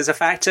heat is a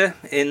factor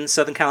in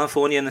Southern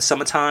California in the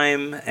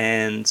summertime,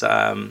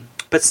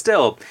 but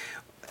still,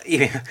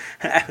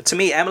 to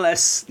me,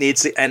 MLS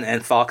needs,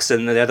 and Fox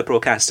and the other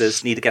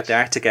broadcasters need to get their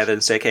act together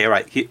and say, okay, all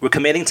right, we're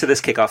committing to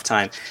this kickoff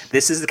time.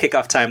 This is the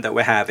kickoff time that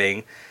we're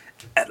having.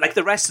 Like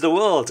the rest of the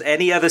world,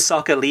 any other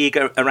soccer league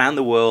around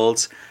the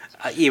world,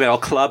 or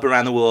club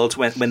around the world,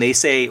 when they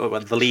say, or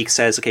when the league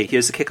says, okay,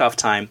 here's the kickoff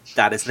time,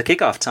 that is the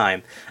kickoff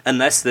time.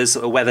 Unless there's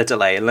a weather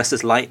delay, unless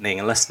there's lightning,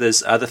 unless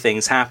there's other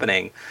things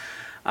happening.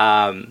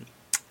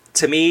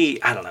 To me,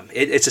 I don't know.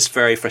 It's just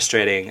very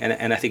frustrating,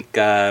 and I think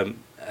a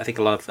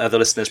lot of other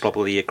listeners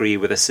probably agree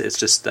with us. It's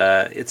just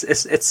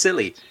it's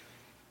silly.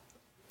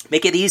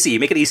 Make it easy.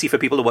 Make it easy for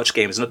people to watch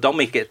games. Don't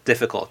make it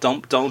difficult.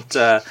 Don't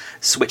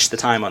switch the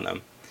time on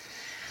them.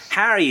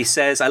 Harry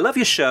says, "I love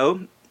your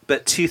show,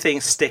 but two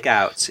things stick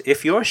out.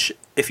 If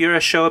you're a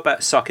show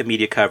about soccer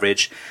media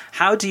coverage,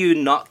 how do you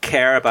not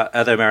care about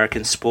other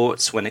American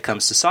sports when it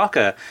comes to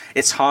soccer?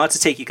 It's hard to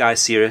take you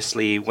guys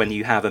seriously when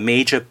you have a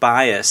major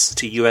bias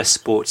to US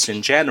sports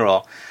in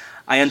general.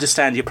 I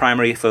understand your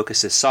primary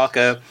focus is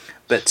soccer,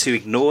 but to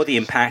ignore the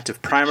impact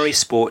of primary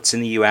sports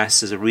in the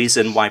US as a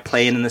reason why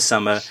playing in the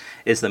summer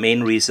is the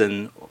main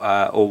reason,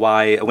 or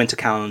why a winter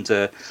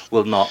calendar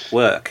will not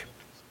work."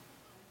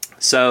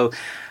 So,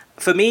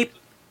 for me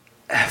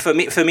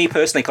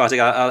personally, Kartik,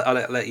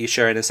 I'll let you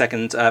share in a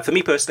second. For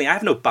me personally, I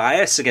have no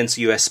bias against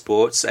US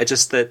sports. I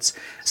just that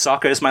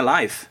soccer is my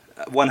life,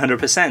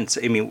 100%.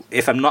 I mean,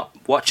 if I'm not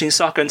watching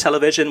soccer on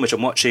television, which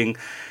I'm watching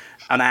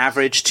on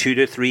average 2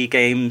 to 3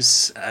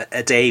 games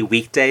a day,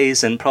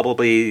 weekdays, and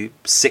probably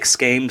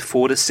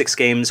 4 to 6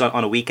 games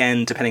on a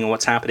weekend, depending on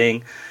what's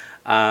happening.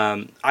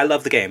 I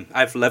love the game.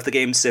 I've loved the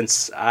game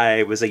since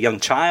I was a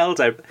young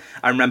child. I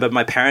remember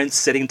my parents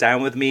sitting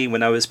down with me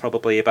when I was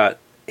probably about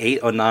 8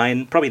 or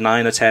 9, probably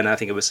 9 or 10, I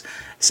think it was,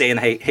 saying,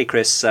 hey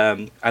Chris,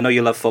 I know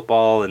you love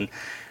football, and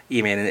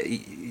you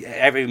mean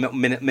every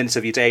minute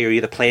of your day you're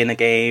either playing the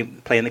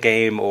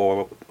game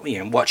or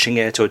watching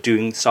it or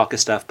doing soccer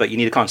stuff, but you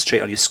need to concentrate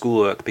on your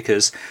schoolwork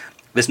because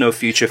there's no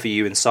future for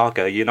you in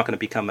soccer. You're not going to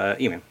become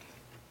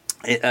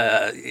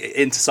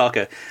into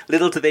soccer.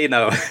 Little do they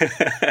know,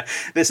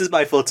 this is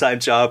my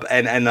full-time job,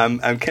 and I'm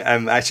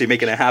actually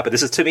making it happen.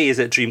 This is, to me, is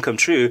a dream come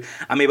true.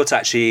 I'm able to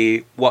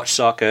actually watch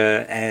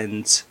soccer,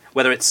 and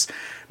whether it's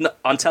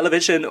on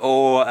television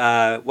or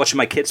watching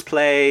my kids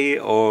play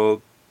or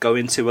go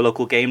into a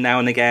local game now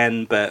and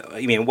again, but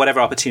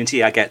whatever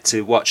opportunity I get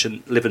to watch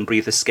and live and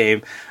breathe this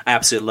game, I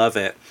absolutely love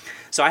it.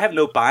 So I have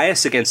no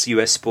bias against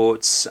US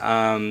sports.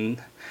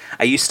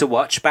 I used to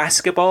watch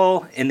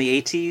basketball in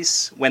the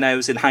 80s when I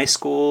was in high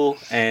school,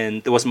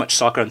 and there wasn't much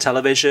soccer on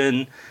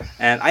television,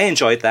 and I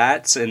enjoyed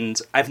that, and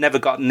I've never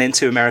gotten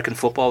into American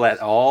football at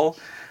all.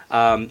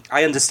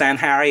 I understand,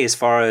 Harry, as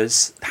far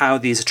as how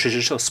these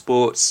traditional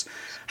sports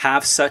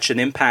have such an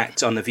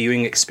impact on the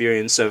viewing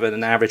experience of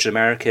an average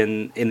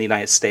American in the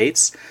United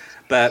States,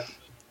 but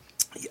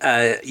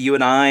you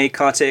and I,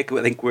 Kartik,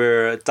 I think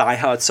we're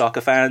diehard soccer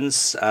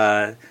fans,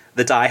 the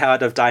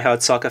diehard of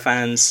diehard soccer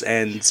fans,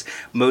 and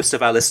most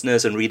of our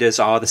listeners and readers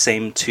are the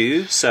same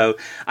too. So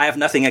I have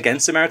nothing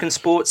against American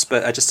sports,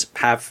 but I just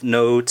have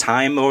no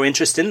time or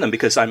interest in them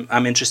because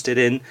I'm interested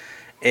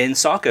in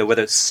soccer,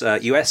 whether it's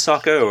US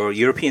soccer or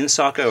European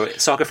soccer or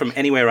soccer from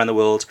anywhere around the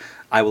world.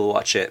 I will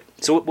watch it.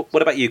 So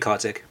what about you,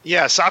 Kartik?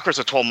 Yeah, soccer is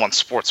a 12-month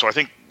sport, so I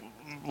think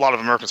a lot of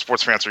American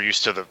sports fans are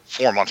used to the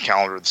 4-month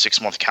calendar, the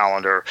 6-month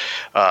calendar.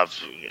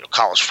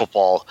 College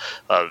football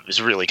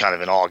is really kind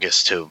of in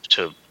August to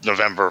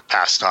November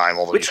pastime,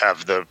 although you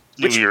have the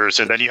New Year's,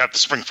 and then you have the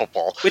spring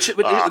football.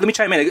 Let me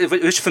chime in.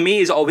 Which for me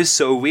is always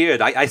so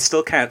weird. I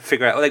still can't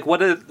figure out, like, what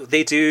do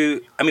they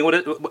do? I mean,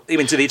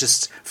 do they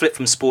just flip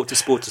from sport to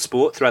sport to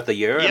sport throughout the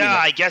year? Yeah,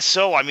 I guess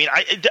so. I mean,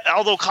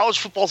 although college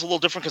football is a little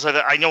different because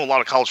I know a lot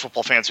of college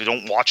football fans who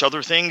don't watch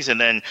other things, and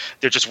then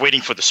they're just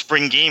waiting for the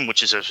spring game,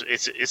 which is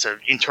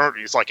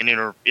it's like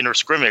an inter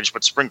scrimmage,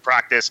 but spring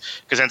practice,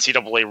 because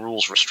NCAA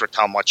rules restrict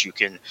how much you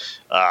can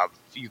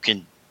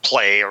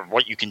play or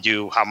what you can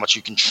do, how much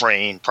you can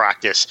train,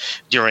 practice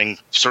during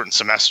certain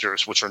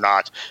semesters, which are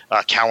not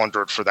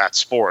calendared for that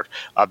sport.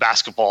 College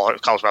basketball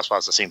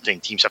is the same thing.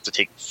 Teams have to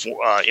take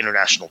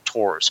international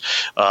tours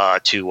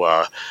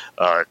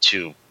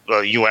to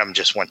UM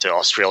just went to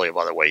Australia,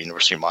 by the way,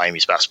 University of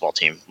Miami's basketball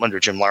team under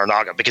Jim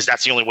Larinaga, because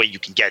that's the only way you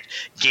can get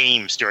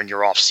games during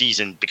your off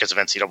season because of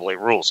NCAA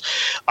rules.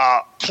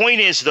 Point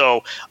is,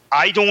 though,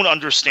 I don't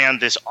understand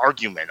this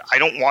argument. I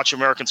don't watch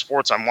American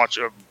sports. I watch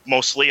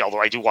mostly,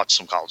 although I do watch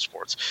some college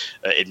sports,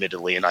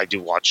 admittedly, and I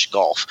do watch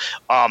golf.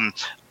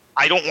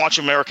 I don't watch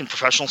American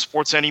professional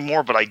sports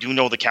anymore, but I do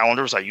know the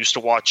calendars. I used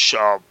to watch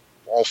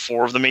all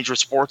 4 of the major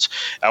sports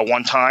at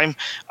one time.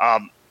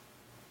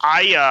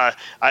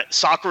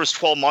 Soccer is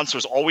 12 months.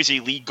 There's always a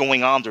league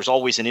going on. There's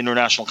always an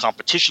international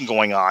competition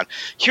going on.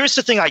 Here's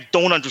the thing I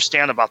don't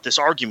understand about this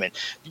argument.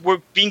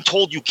 We're being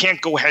told you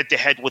can't go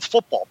head-to-head with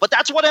football, but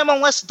that's what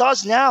MLS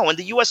does now and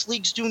the U.S.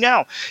 leagues do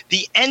now.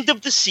 The end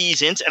of the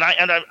seasons,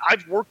 and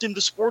I've worked in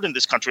the sport in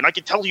this country, and I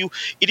can tell you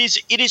it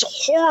is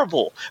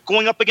horrible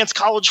going up against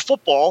college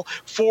football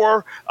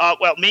for,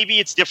 well, maybe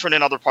it's different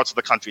in other parts of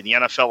the country. The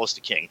NFL is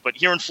the king. But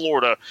here in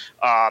Florida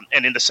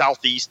and in the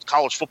Southeast,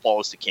 college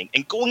football is the king.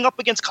 And going up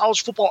against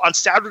college football on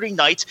Saturday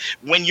nights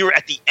when you're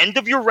at the end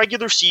of your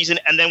regular season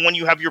and then when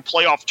you have your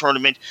playoff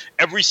tournament,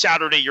 every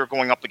Saturday you're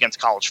going up against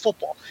college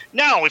football.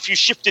 Now, if you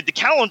shifted the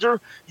calendar,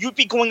 you'd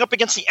be going up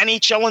against the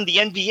NHL and the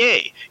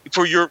NBA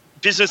for your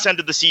business end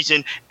of the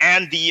season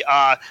and the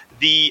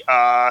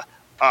playoffs.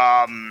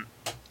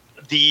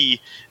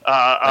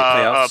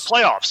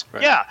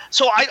 Right. Yeah.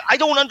 So I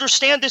don't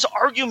understand this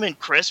argument,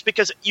 Chris,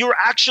 because you're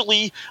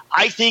actually,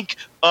 I think,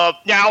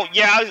 now,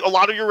 yeah, a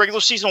lot of your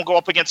regular season will go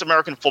up against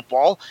American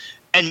football.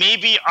 And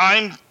maybe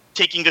I'm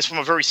taking this from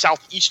a very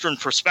southeastern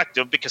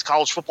perspective because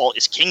college football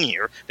is king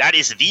here. That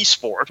is the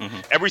sport. Mm-hmm.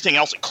 Everything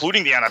else,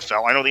 including the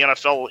NFL. I know the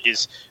NFL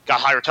is got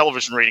higher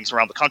television ratings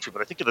around the country,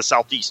 but I think in the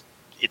Southeast,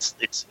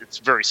 it's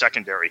very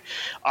secondary.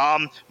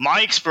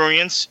 My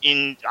experience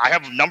I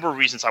have a number of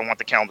reasons I want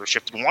the calendar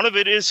shifted. One of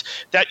it is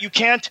that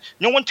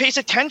no one pays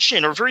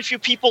attention, or very few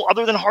people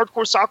other than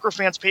hardcore soccer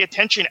fans pay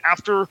attention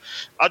after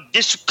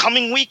this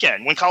coming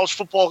weekend when college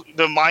football,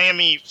 the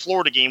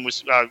Miami-Florida game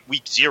was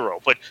week 0,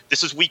 but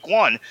this is week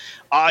 1.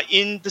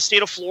 In the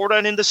state of Florida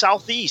and in the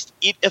Southeast,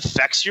 it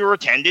affects your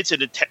attendance.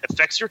 It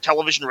affects your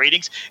television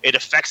ratings. It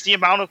affects the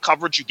amount of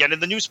coverage you get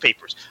in the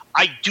newspapers.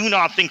 I do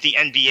not think the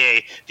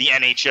NBA, the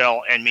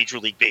NHL, and Major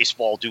League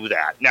Baseball do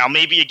that. Now,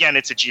 maybe, again,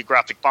 it's a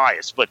geographic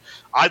bias, but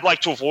I'd like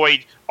to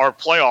avoid our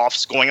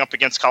playoffs going up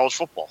against college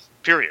football,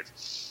 period.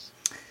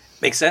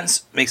 Makes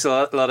sense. Makes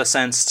a lot of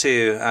sense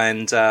too.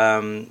 And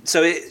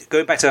so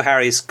going back to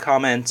Harry's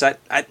comment,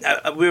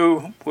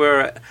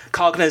 we're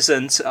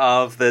cognizant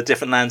of the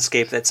different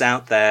landscape that's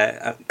out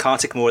there.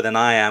 Kartik more than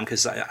I am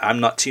because I'm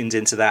not tuned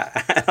into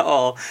that at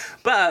all.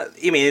 But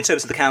I mean, in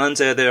terms of the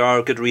calendar, there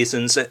are good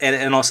reasons,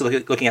 and also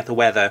looking at the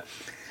weather.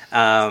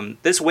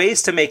 There's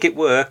ways to make it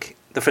work.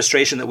 The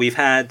frustration that we've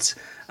had,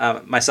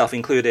 myself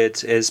included,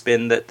 has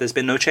been that there's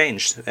been no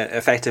change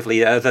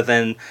effectively other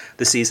than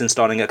the season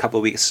starting a couple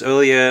of weeks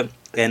earlier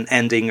and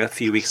ending a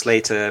few weeks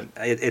later.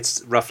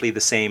 It's roughly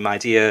the same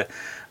idea.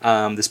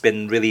 There's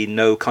been really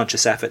no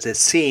conscious effort, it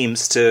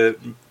seems, to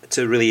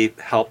really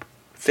help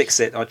fix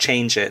it or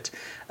change it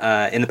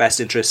in the best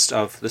interest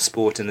of the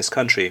sport in this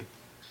country.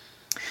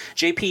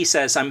 JP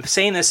says, I'm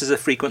saying this as a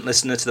frequent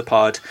listener to the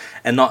pod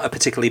and not a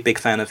particularly big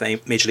fan of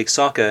Major League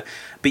Soccer,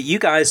 but you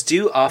guys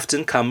do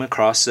often come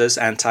across as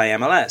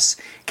anti-MLS.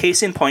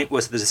 Case in point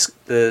was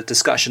the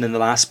discussion in the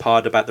last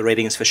pod about the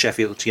ratings for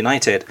Sheffield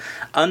United,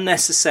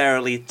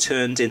 unnecessarily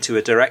turned into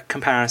a direct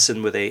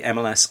comparison with a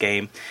MLS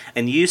game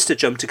and used to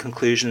jump to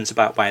conclusions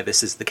about why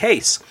this is the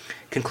case.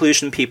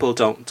 Conclusion, people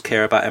don't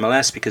care about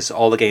MLS because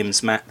all the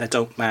games that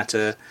don't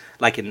matter,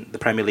 like in the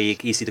Premier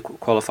League, easy to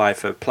qualify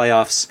for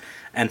playoffs,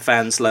 and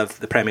fans love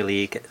the Premier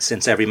League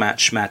since every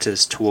match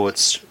matters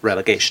towards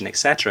relegation,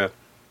 etc.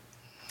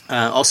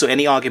 Also,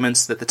 any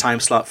arguments that the time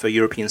slot for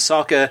European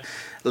soccer,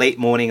 late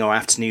morning or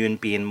afternoon,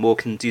 being more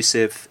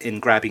conducive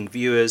in grabbing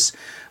viewers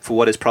for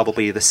what is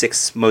probably the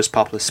 6th most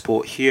popular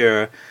sport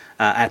here,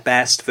 at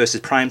best, versus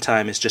prime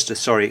time is just a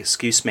sorry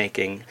excuse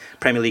making.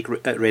 Premier League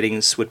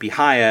ratings would be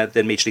higher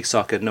than Major League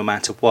Soccer no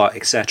matter what,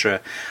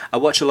 etc. I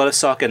watch a lot of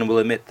soccer and will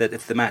admit that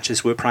if the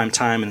matches were prime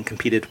time and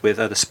competed with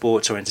other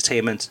sports or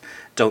entertainment,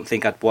 don't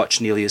think I'd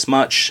watch nearly as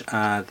much.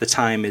 The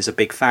time is a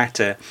big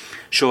factor.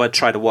 Sure, I'd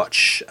try to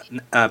watch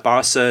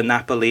Barca,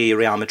 Napoli,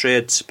 Real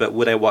Madrid, but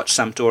would I watch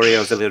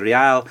Sampdoria or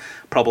Villarreal?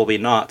 Probably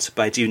not,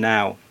 but I do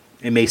now.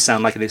 It may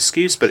sound like an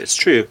excuse, but it's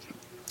true.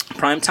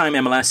 Primetime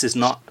MLS is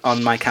not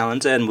on my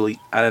calendar,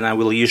 and I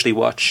will usually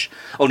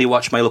only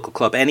watch my local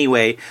club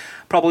anyway.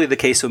 Probably the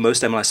case for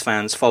most MLS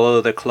fans, follow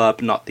their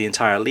club, not the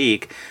entire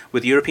league.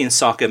 With European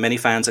soccer, many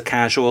fans are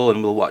casual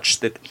and will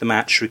watch the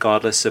match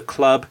regardless of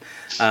club.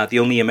 The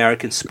only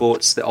American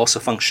sports that also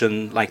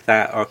function like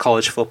that are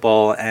college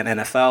football and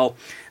NFL.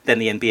 Then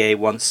the NBA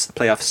once the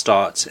playoffs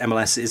start.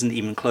 MLS isn't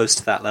even close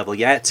to that level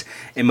yet.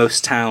 In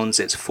most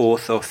towns, it's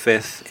 4th or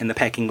 5th in the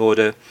pecking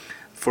order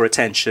for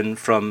attention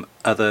from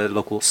other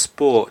local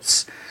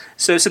sports.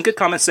 So some good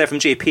comments there from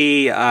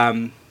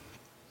JP.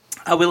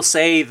 I will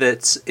say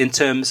that in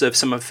terms of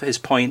some of his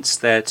points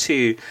there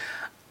too,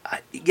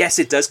 yes,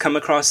 it does come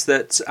across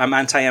that I'm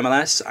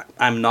anti-MLS.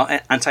 I'm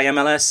not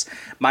anti-MLS.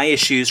 My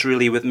issues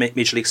really with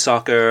Major League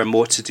Soccer are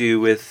more to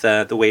do with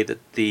the way that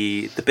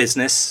the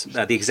business,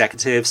 the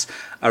executives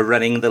are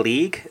running the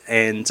league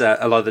and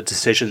a lot of the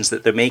decisions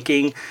that they're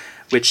making,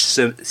 which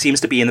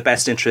seems to be in the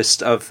best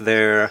interest of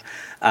their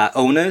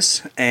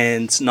owners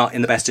and not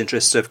in the best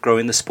interest of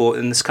growing the sport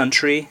in this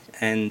country.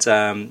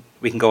 And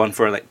we can go on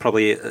for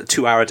probably a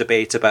 2-hour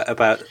debate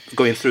about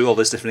going through all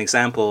those different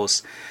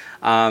examples.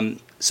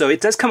 So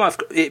it does come off.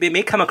 It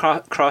may come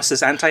across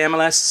as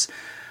anti-MLS.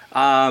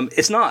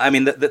 It's not. I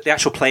mean, the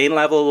actual playing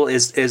level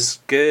is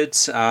good.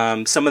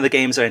 Some of the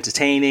games are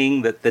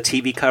entertaining. The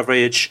TV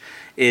coverage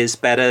is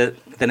better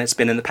than it's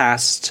been in the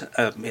past.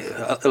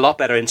 A lot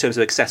better in terms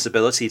of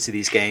accessibility to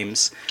these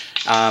games.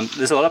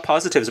 There's a lot of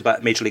positives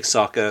about Major League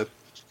Soccer,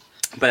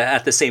 but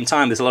at the same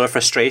time, there's a lot of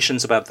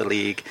frustrations about the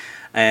league,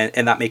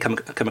 and that may come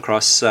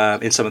across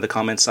in some of the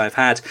comments I've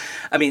had.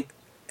 I mean,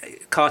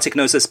 Kartik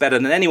knows this better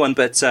than anyone,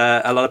 but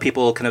a lot of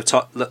people kind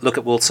of look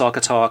at World Soccer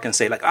Talk and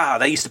say, like,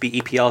 that used to be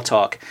EPL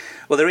Talk.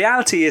 Well, the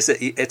reality is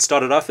that it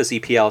started off as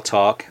EPL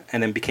Talk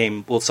and then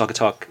became World Soccer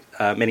Talk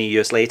many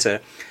years later.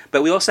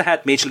 But we also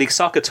had Major League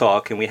Soccer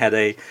Talk, and we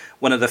had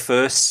one of the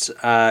first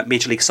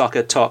Major League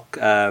Soccer Talk,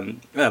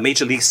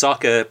 Major League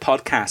Soccer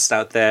podcasts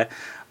out there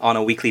on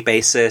a weekly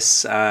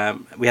basis.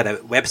 We had a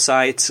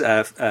website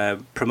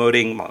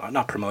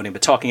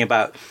talking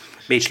about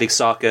Major League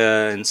Soccer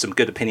and some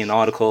good opinion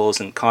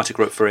articles, and Kartik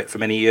wrote for it for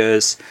many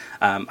years.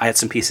 I had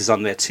some pieces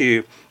on there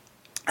too,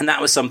 and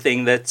that was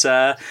something that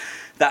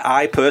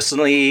I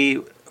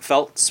personally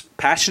felt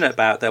passionate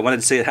about. I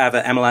wanted to have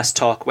an MLS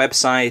Talk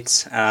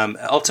website.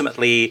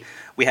 Ultimately,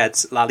 we had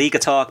La Liga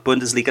Talk,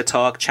 Bundesliga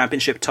Talk,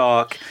 Championship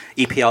Talk,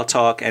 EPL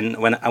Talk, and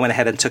when I went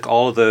ahead and took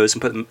all of those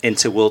and put them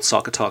into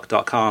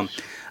worldsoccertalk.com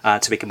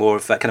to make it more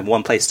of a kind of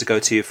one place to go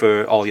to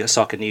for all your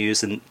soccer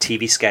news and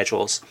TV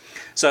schedules.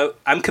 So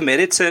I'm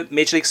committed to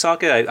Major League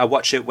Soccer. I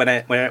watch it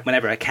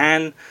whenever I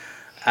can,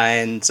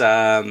 and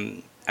I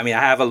mean,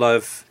 I have a lot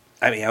of.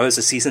 I mean, I was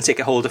a season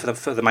ticket holder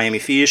for the Miami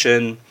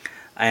Fusion,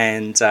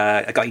 and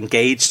I got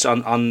engaged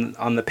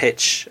on the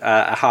pitch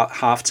at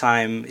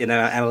halftime in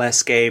an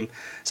MLS game.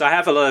 So I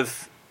have a lot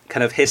of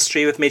kind of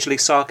history with Major League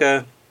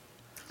Soccer.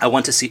 I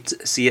want to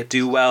see it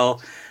do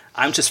well.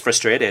 I'm just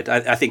frustrated.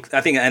 I think,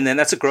 and then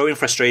that's a growing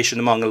frustration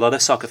among a lot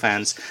of soccer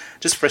fans.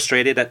 Just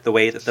frustrated at the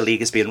way that the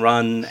league is being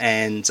run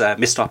and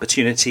missed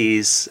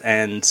opportunities,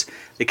 and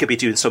they could be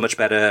doing so much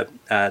better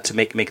to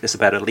make this a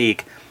better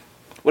league.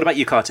 What about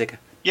you, Kartik?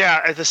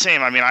 Yeah, the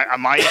same. I mean,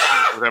 my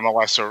issues with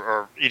MLS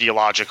are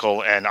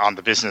ideological and on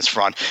the business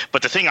front.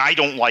 But the thing I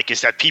don't like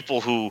is that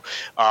people who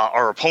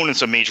are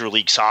opponents of Major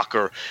League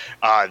Soccer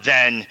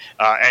then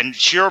and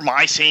share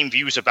my same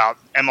views about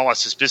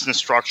MLS's business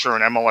structure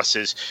and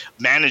MLS's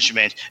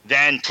management,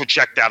 then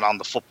project that on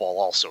the football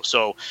also.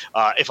 So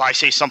if I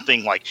say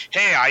something like,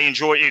 hey,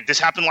 this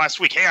happened last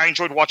week. Hey, I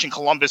enjoyed watching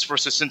Columbus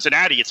versus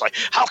Cincinnati. It's like,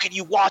 how can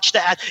you watch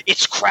that?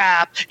 It's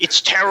crap.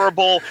 It's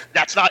terrible.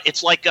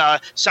 It's like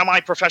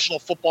semi-professional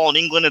football in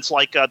England. It's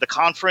like the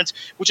conference,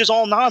 which is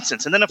all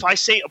nonsense. And then if I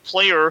say a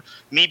player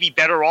may be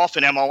better off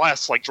in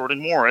MLS, like Jordan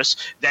Morris,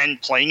 than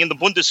playing in the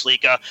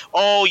Bundesliga,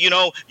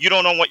 you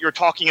don't know what you're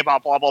talking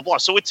about, blah, blah, blah.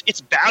 So it's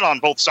bad on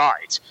both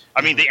sides.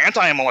 I mean, the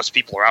anti-MLS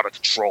people are out of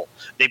control.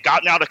 They've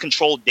gotten out of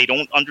control. They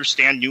don't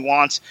understand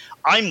nuance.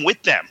 I'm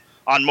with them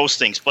on most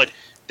things, but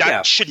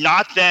that should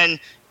not then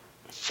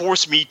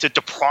force me to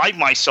deprive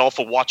myself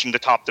of watching the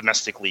top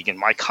domestic league in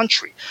my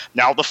country.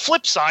 Now, the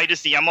flip side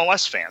is the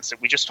MLS fans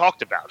that we just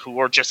talked about, who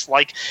are just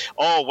like,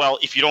 oh, well,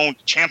 if you don't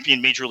champion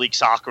Major League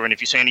Soccer and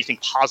if you say anything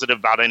positive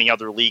about any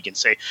other league and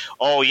say,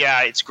 oh,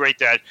 yeah, it's great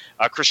that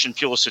Christian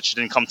Pulisic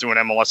didn't come through an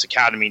MLS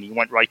academy and he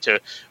went right to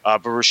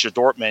Borussia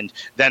Dortmund,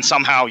 then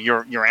somehow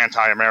you're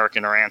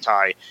anti-American or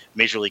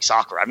anti-Major League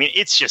Soccer. I mean,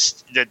 it's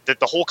just that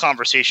the whole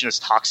conversation is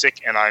toxic,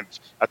 and I'm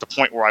at the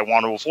point where I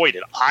want to avoid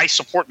it. I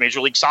support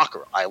Major League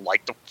Soccer. I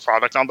like the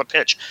product on the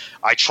pitch.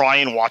 I try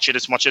and watch it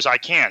as much as I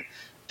can.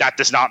 That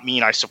does not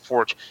mean I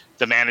support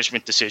the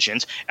management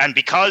decisions. And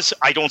because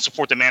I don't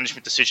support the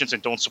management decisions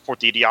and don't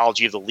support the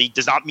ideology of the league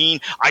does not mean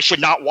I should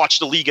not watch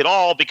the league at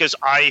all, because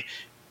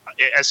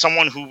as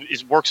someone who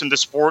works in the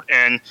sport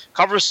and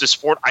covers the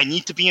sport, I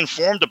need to be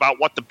informed about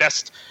what the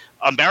best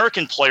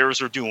American players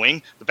are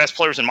doing, the best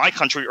players in my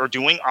country are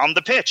doing on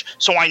the pitch.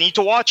 So I need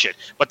to watch it.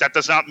 But that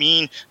does not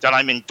mean that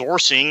I'm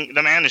endorsing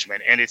the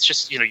management. And it's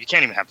just, you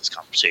can't even have this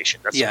conversation.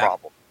 That's the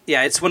problem.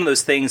 Yeah, it's one of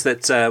those things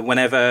that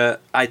whenever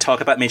I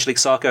talk about Major League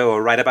Soccer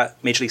or write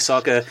about Major League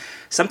Soccer,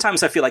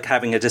 sometimes I feel like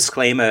having a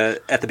disclaimer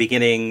at the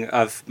beginning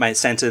of my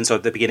sentence or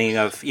at the beginning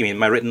of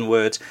my written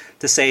word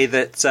to say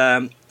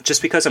that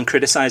just because I'm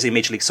criticizing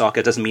Major League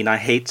Soccer doesn't mean I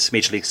hate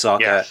Major League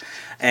Soccer. Yes.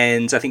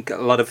 And I think a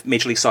lot of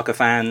Major League Soccer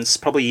fans,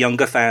 probably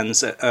younger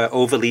fans, are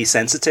overly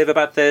sensitive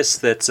about this,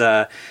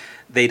 that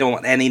they don't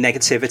want any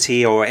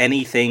negativity or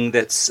anything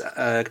that's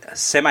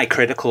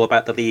semi-critical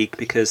about the league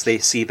because they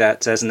see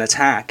that as an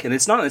attack. And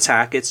it's not an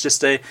attack, it's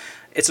just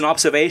it's an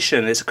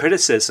observation, it's a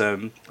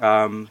criticism.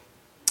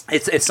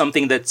 It's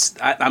something that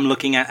I'm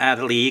looking at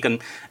a league,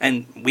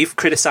 and we've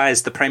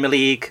criticized the Premier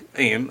League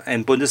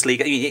and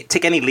Bundesliga.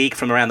 Take any league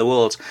from around the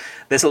world.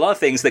 There's a lot of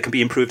things that can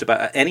be improved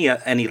about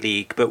any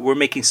league, but we're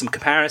making some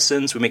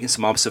comparisons, we're making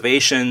some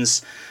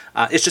observations.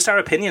 It's just our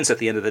opinions at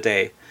the end of the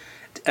day.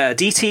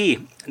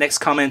 DT, next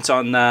comment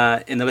on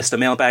in the list of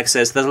mailbag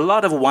says, there's a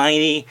lot of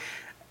whiny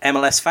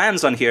MLS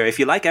fans on here. If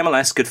you like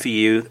MLS, good for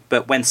you.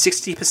 But when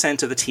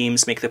 60% of the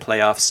teams make the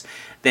playoffs,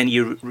 then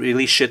you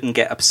really shouldn't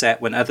get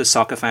upset when other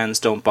soccer fans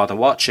don't bother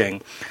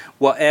watching.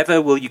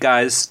 Whatever will you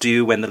guys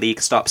do when the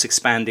league stops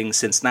expanding,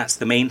 since that's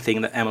the main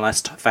thing that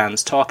MLS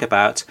fans talk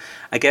about?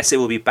 I guess it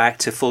will be back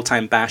to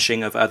full-time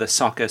bashing of other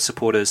soccer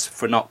supporters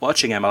for not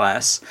watching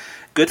MLS.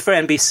 Good for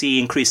NBC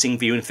increasing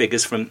viewing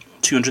figures from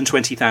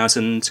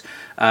 220,000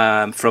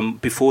 from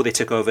before they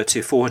took over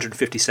to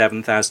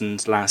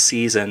 457,000 last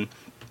season.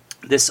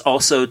 This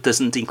also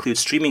doesn't include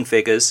streaming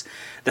figures.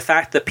 The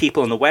fact that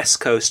people on the West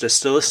Coast are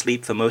still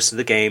asleep for most of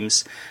the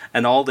games,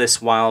 and all this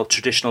while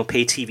traditional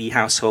pay TV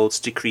households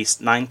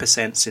decreased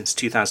 9% since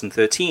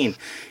 2013.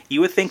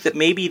 You would think that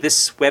maybe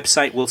this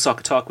website, World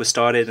Soccer Talk, was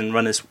started and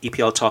run as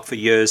EPL Talk for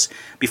years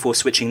before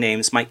switching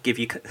names, might give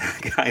you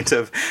kind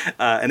of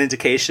an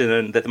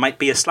indication that there might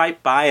be a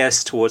slight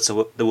bias towards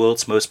the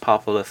world's most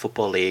popular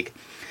football league.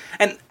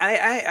 And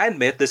I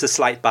admit there's a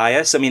slight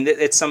bias. I mean,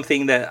 it's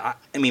something that,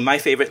 my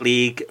favorite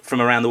league from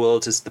around the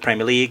world is the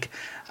Premier League.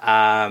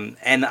 And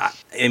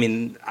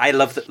I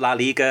love La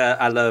Liga.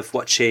 I love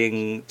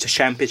watching the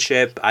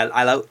Championship.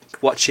 I love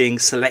watching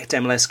select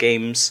MLS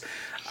games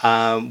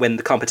when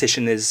the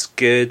competition is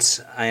good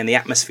and the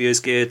atmosphere is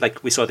good,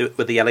 like we saw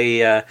with the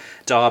LA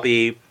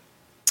Derby,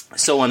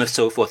 so on and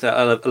so forth.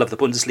 I love the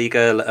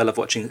Bundesliga. I love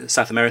watching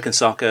South American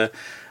soccer.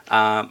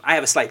 I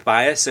have a slight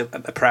bias, a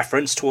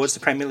preference towards the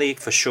Premier League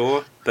for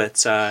sure,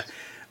 but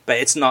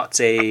it's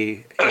not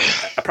a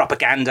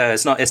propaganda.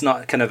 It's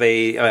not kind of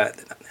a.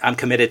 I'm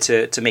committed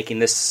to making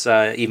this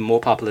even more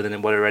popular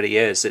than what it already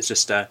is. It's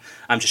just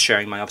I'm just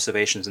sharing my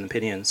observations and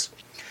opinions.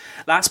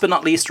 Last but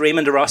not least,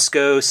 Raymond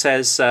Orozco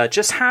says,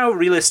 just how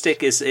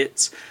realistic is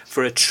it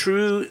for a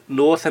true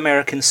North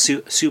American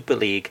Super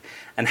League,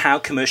 and how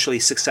commercially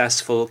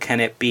successful can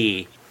it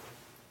be?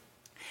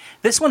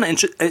 This one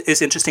is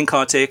interesting,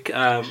 Kartik,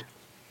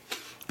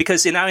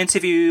 because in our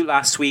interview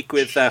last week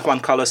with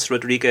Juan Carlos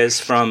Rodriguez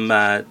from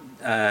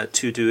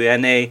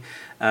TUDN,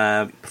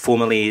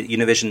 formerly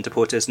Univision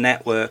Deportes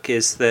Network,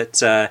 is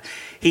that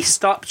he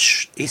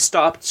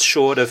stopped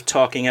short of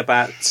talking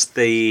about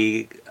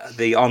the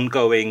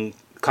ongoing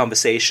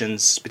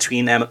conversations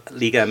between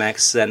Liga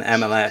MX and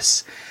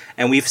MLS.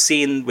 And we've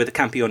seen with the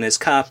Campeones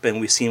Cup, and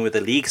we've seen with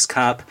the Leagues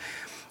Cup,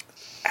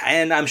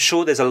 and I'm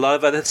sure there's a lot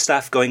of other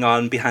stuff going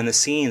on behind the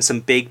scenes, some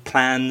big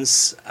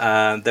plans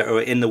that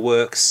are in the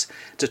works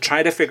to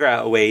try to figure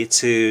out a way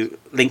to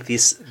link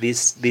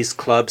these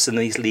clubs and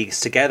these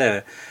leagues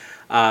together.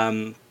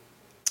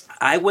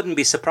 I wouldn't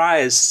be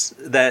surprised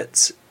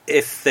that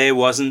if there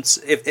wasn't,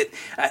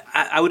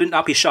 I would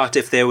not be shocked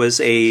if there was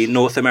a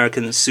North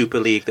American Super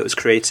League that was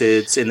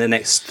created in the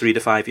next 3 to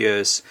 5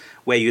 years,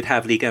 where you'd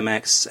have Liga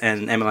MX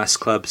and MLS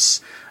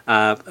clubs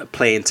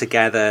playing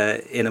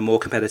together in a more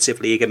competitive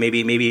league, and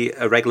maybe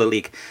a regular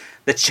league.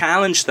 The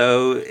challenge,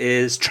 though,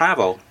 is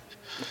travel.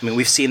 I mean,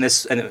 we've seen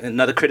this,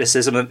 another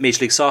criticism of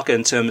Major League Soccer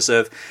in terms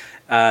of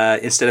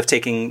instead of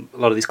taking a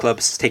lot of these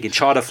clubs taking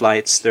charter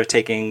flights, they're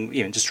taking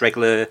just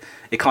regular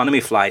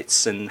economy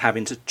flights and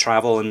having to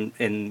travel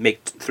and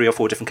make 3 or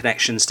 4 different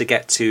connections to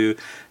get to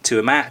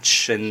a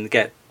match and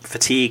get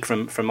fatigue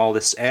from all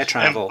this air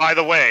travel. And by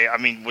the way, I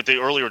mean, with the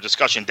earlier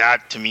discussion,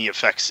 that to me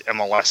affects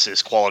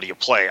MLS's quality of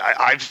play.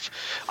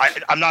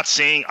 I'm not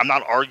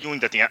arguing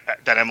that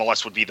that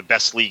MLS would be the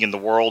best league in the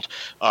world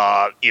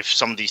if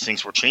some of these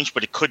things were changed,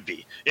 but it could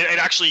be. It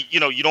actually, you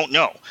don't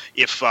know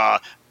if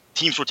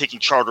teams were taking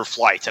charter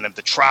flights, and if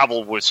the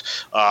travel was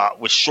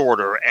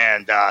shorter,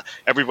 and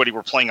everybody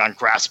were playing on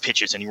grass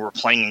pitches, and you were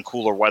playing in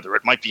cooler weather,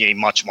 it might be a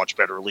much, much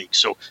better league.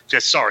 So,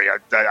 sorry, I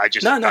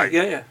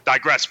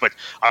digress, but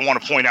I want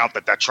to point out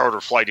that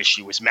charter flight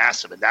issue is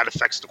massive, and that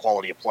affects the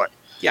quality of play.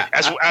 Yeah,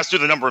 as do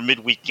the number of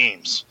midweek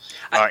games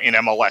in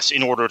MLS,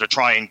 in order to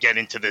try and get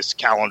into this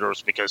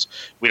calendars, because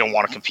we don't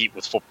want to compete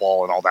with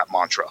football and all that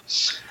mantra.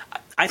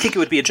 I think it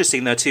would be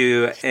interesting, though,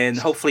 too, and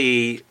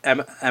hopefully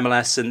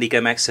MLS and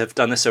Liga MX have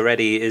done this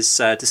already, is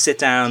to sit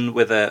down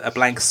with a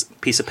blank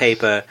piece of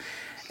paper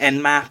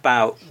and map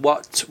out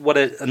what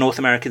a North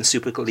American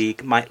Super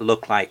League might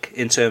look like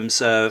in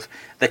terms of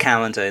the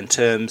calendar, in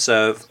terms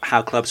of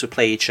how clubs would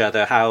play each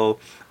other, how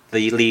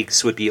the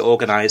leagues would be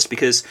organized.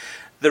 Because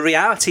the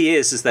reality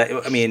is that,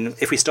 I mean,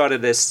 if we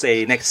started this,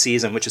 say, next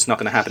season, which is not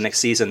going to happen next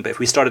season, but if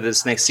we started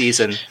this next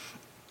season,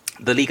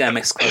 the Liga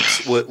MX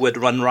clubs would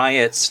run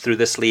riots through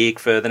this league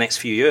for the next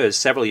few years,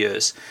 several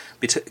years,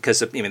 because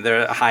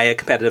they're at a higher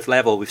competitive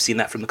level. We've seen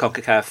that from the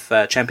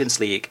CONCACAF Champions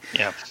League.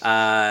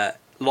 Yeah.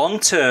 Long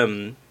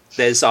term,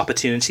 there's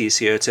opportunities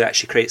here to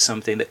actually create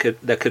something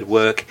that could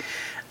work.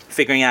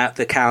 Figuring out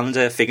the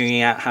calendar,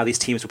 figuring out how these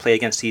teams will play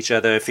against each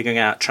other, figuring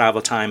out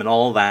travel time and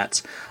all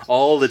that,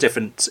 all the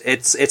different.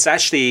 It's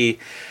actually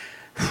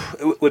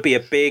would be a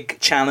big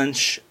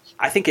challenge.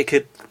 I think it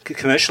could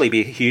commercially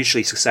be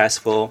hugely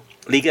successful.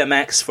 Liga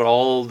MX, for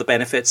all the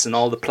benefits and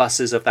all the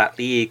pluses of that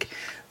league,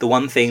 the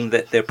one thing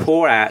that they're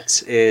poor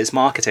at is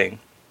marketing.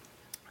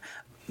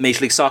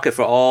 Major League Soccer,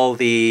 for all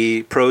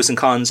the pros and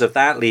cons of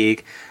that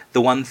league,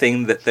 the one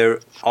thing that they're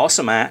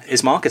awesome at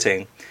is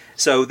marketing.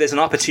 So there's an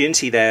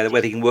opportunity there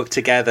where they can work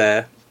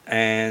together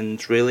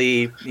and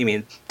really,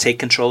 take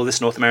control of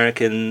this North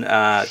American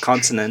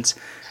continent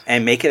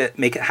and make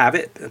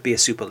it be a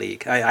super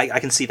league. I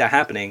can see that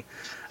happening.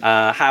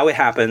 How it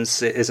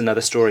happens is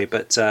another story,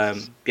 but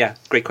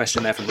great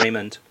question there from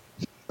Raymond.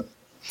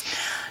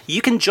 You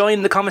can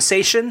join the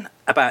conversation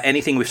about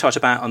anything we've talked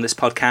about on this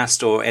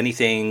podcast or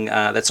anything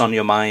that's on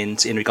your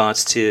mind in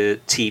regards to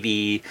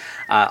TV,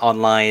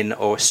 online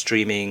or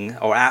streaming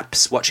or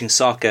apps, watching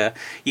soccer.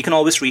 You can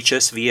always reach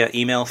us via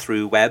email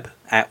through web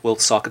at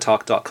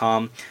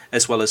worldsoccertalk.com,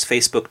 as well as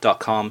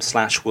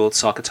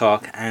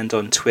facebook.com/worldsoccertalk and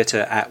on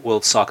Twitter at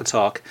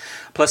worldsoccertalk.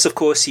 Plus, of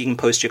course, you can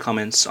post your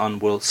comments on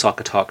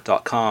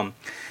worldsoccertalk.com.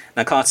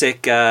 Now,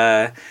 Kartik,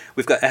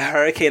 we've got a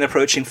hurricane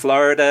approaching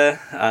Florida.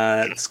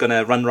 It's going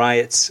to run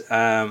riot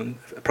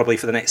probably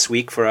for the next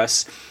week for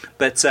us.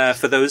 But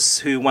for those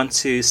who want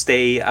to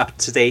stay up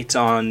to date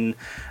on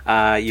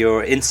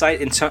your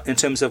insight in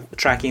terms of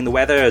tracking the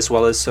weather, as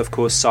well as, of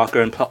course, soccer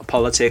and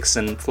politics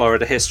and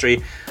Florida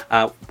history,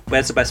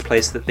 where's the best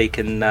place that they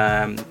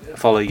can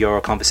follow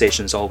your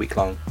conversations all week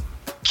long?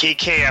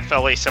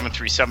 KKFLA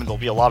 737. There'll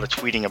be a lot of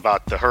tweeting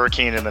about the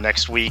hurricane in the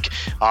next week,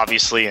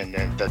 obviously, and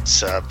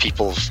that's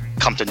people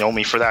come to know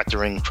me for that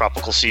during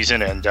tropical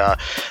season, and a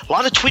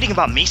lot of tweeting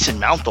about Mason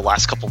Mount the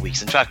last couple of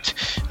weeks. In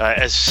fact,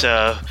 as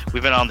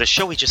we've been on this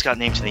show, he just got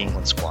named to the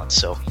England squad.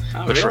 So,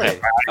 really?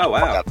 Oh,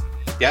 wow.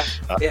 Yeah,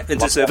 and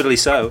deservedly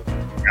so.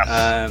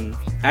 Yeah.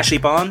 Ashley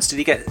Barnes, did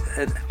he get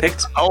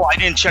picked? Oh, I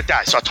didn't check that.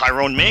 I saw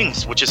Tyrone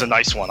Mings, which is a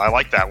nice one. I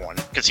like that one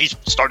because he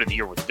started the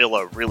year with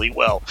Villa really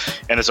well,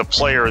 and as a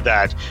player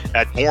that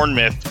at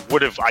Bournemouth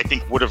would have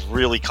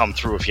really come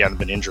through if he hadn't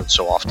been injured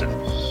so often.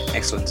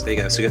 Excellent. There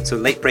you go. So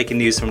late breaking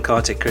news from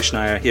Kartik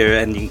Krishnaiyer here,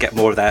 and you can get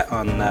more of that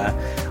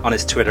on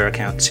his Twitter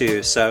account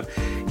too. So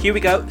here we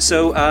go.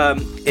 So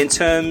in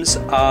terms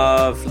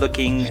of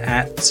looking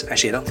at,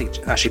 actually, I don't think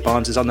Ashley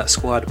Barnes is on that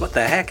squad. What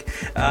the heck?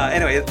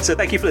 Anyway, so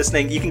thank you for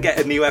listening. You can get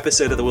a new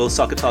episode of the World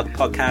Soccer Talk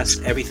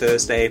podcast every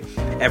Thursday.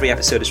 Every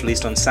episode is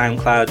released on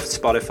SoundCloud,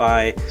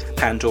 Spotify,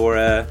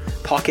 Pandora,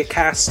 Pocket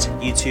Cast,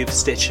 YouTube,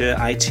 Stitcher,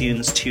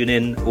 iTunes,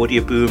 TuneIn,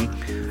 Audio Boom,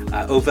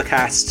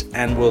 Overcast,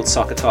 and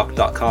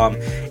worldsoccertalk.com.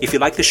 If you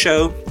like the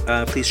show,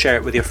 please share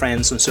it with your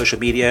friends on social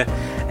media.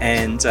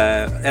 And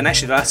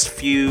actually, the last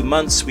few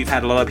months, we've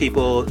had a lot of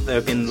people that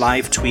have been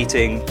live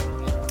tweeting,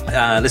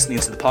 listening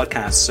to the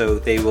podcast. So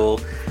they will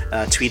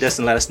tweet us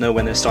and let us know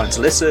when they're starting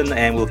to listen,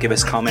 and will give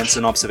us comments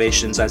and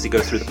observations as they go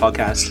through the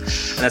podcast.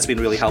 And that's been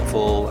really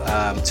helpful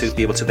to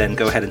be able to then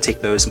go ahead and take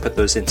those and put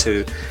those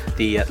into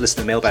the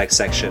listener mailbag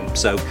section.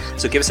 So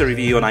give us a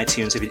review on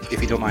iTunes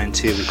if you don't mind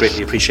too. We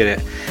greatly appreciate it.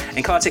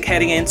 And Kartik,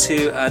 heading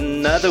into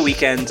another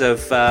weekend of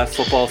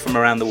football from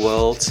around the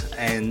world,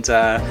 and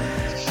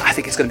I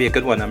think it's going to be a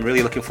good one. I'm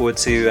really looking forward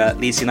to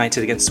Leeds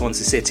United against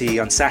Swansea City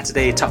on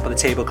Saturday, top of the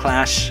table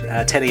clash,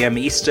 10 a.m.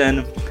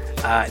 Eastern.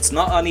 It's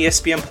not on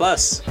ESPN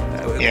Plus.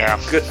 Yeah.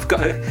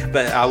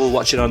 But I will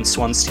watch it on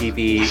Swans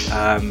TV.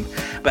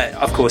 But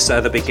of course,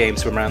 other big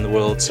games from around the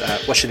world.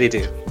 What should they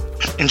do?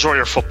 Enjoy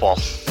your football.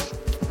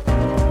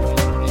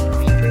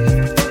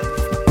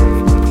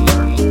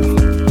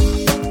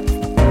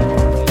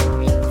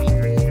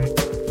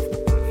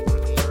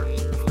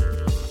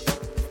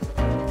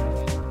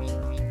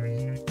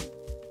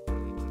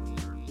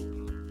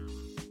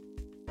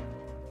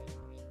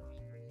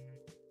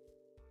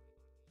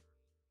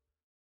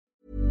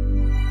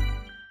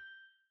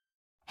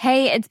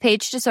 Hey, it's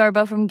Paige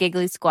DeSorbo from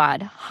Giggly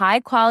Squad.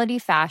 High quality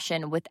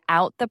fashion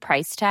without the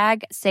price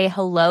tag. Say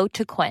hello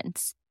to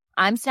Quince.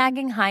 I'm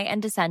snagging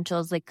high-end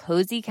essentials like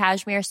cozy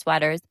cashmere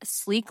sweaters,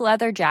 sleek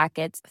leather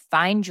jackets,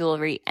 fine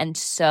jewelry, and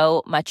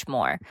so much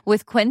more.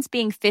 With Quince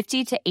being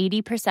 50 to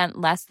 80%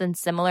 less than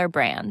similar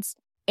brands.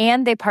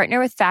 And they partner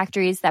with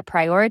factories that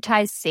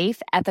prioritize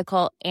safe,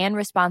 ethical, and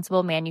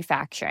responsible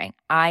manufacturing.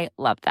 I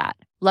love that.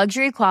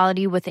 Luxury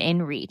quality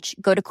within reach.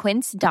 Go to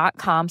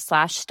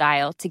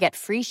quince.com/style to get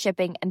free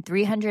shipping and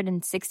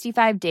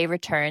 365-day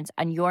returns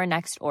on your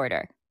next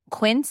order.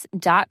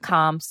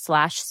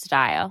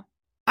 Quince.com/style.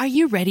 Are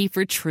you ready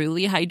for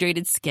truly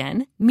hydrated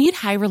skin? Meet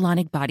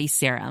Hyaluronic Body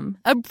Serum,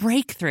 a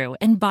breakthrough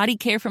in body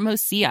care from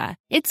Osea.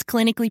 It's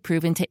clinically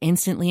proven to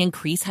instantly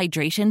increase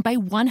hydration by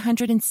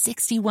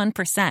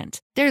 161%.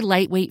 Their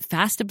lightweight,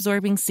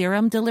 fast-absorbing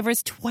serum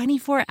delivers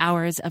 24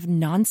 hours of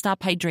nonstop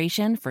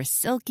hydration for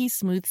silky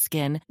smooth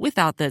skin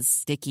without the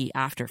sticky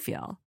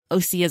afterfeel.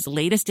 Osea's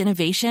latest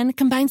innovation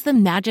combines the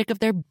magic of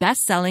their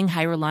best-selling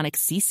Hyaluronic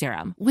Sea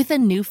Serum with a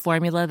new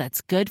formula that's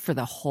good for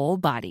the whole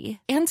body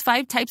and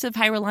 5 types of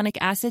hyaluronic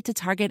acid to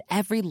target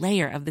every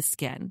layer of the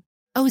skin.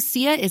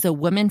 Osea is a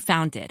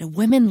women-founded,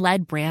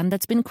 women-led brand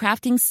that's been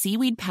crafting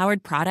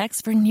seaweed-powered products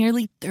for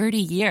nearly 30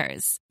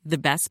 years. The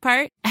best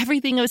part?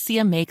 Everything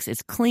Osea makes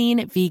is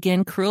clean,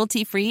 vegan,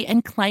 cruelty-free,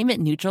 and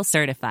climate-neutral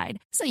certified,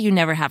 so you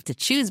never have to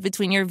choose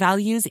between your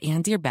values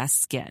and your best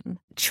skin.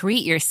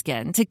 Treat your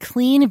skin to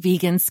clean,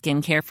 vegan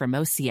skincare from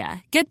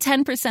Osea. Get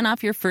 10%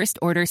 off your first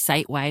order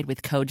site-wide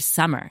with code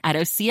SUMMER at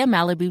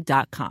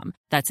OseaMalibu.com.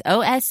 That's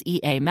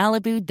OSEA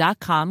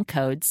Malibu.com,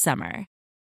 code SUMMER.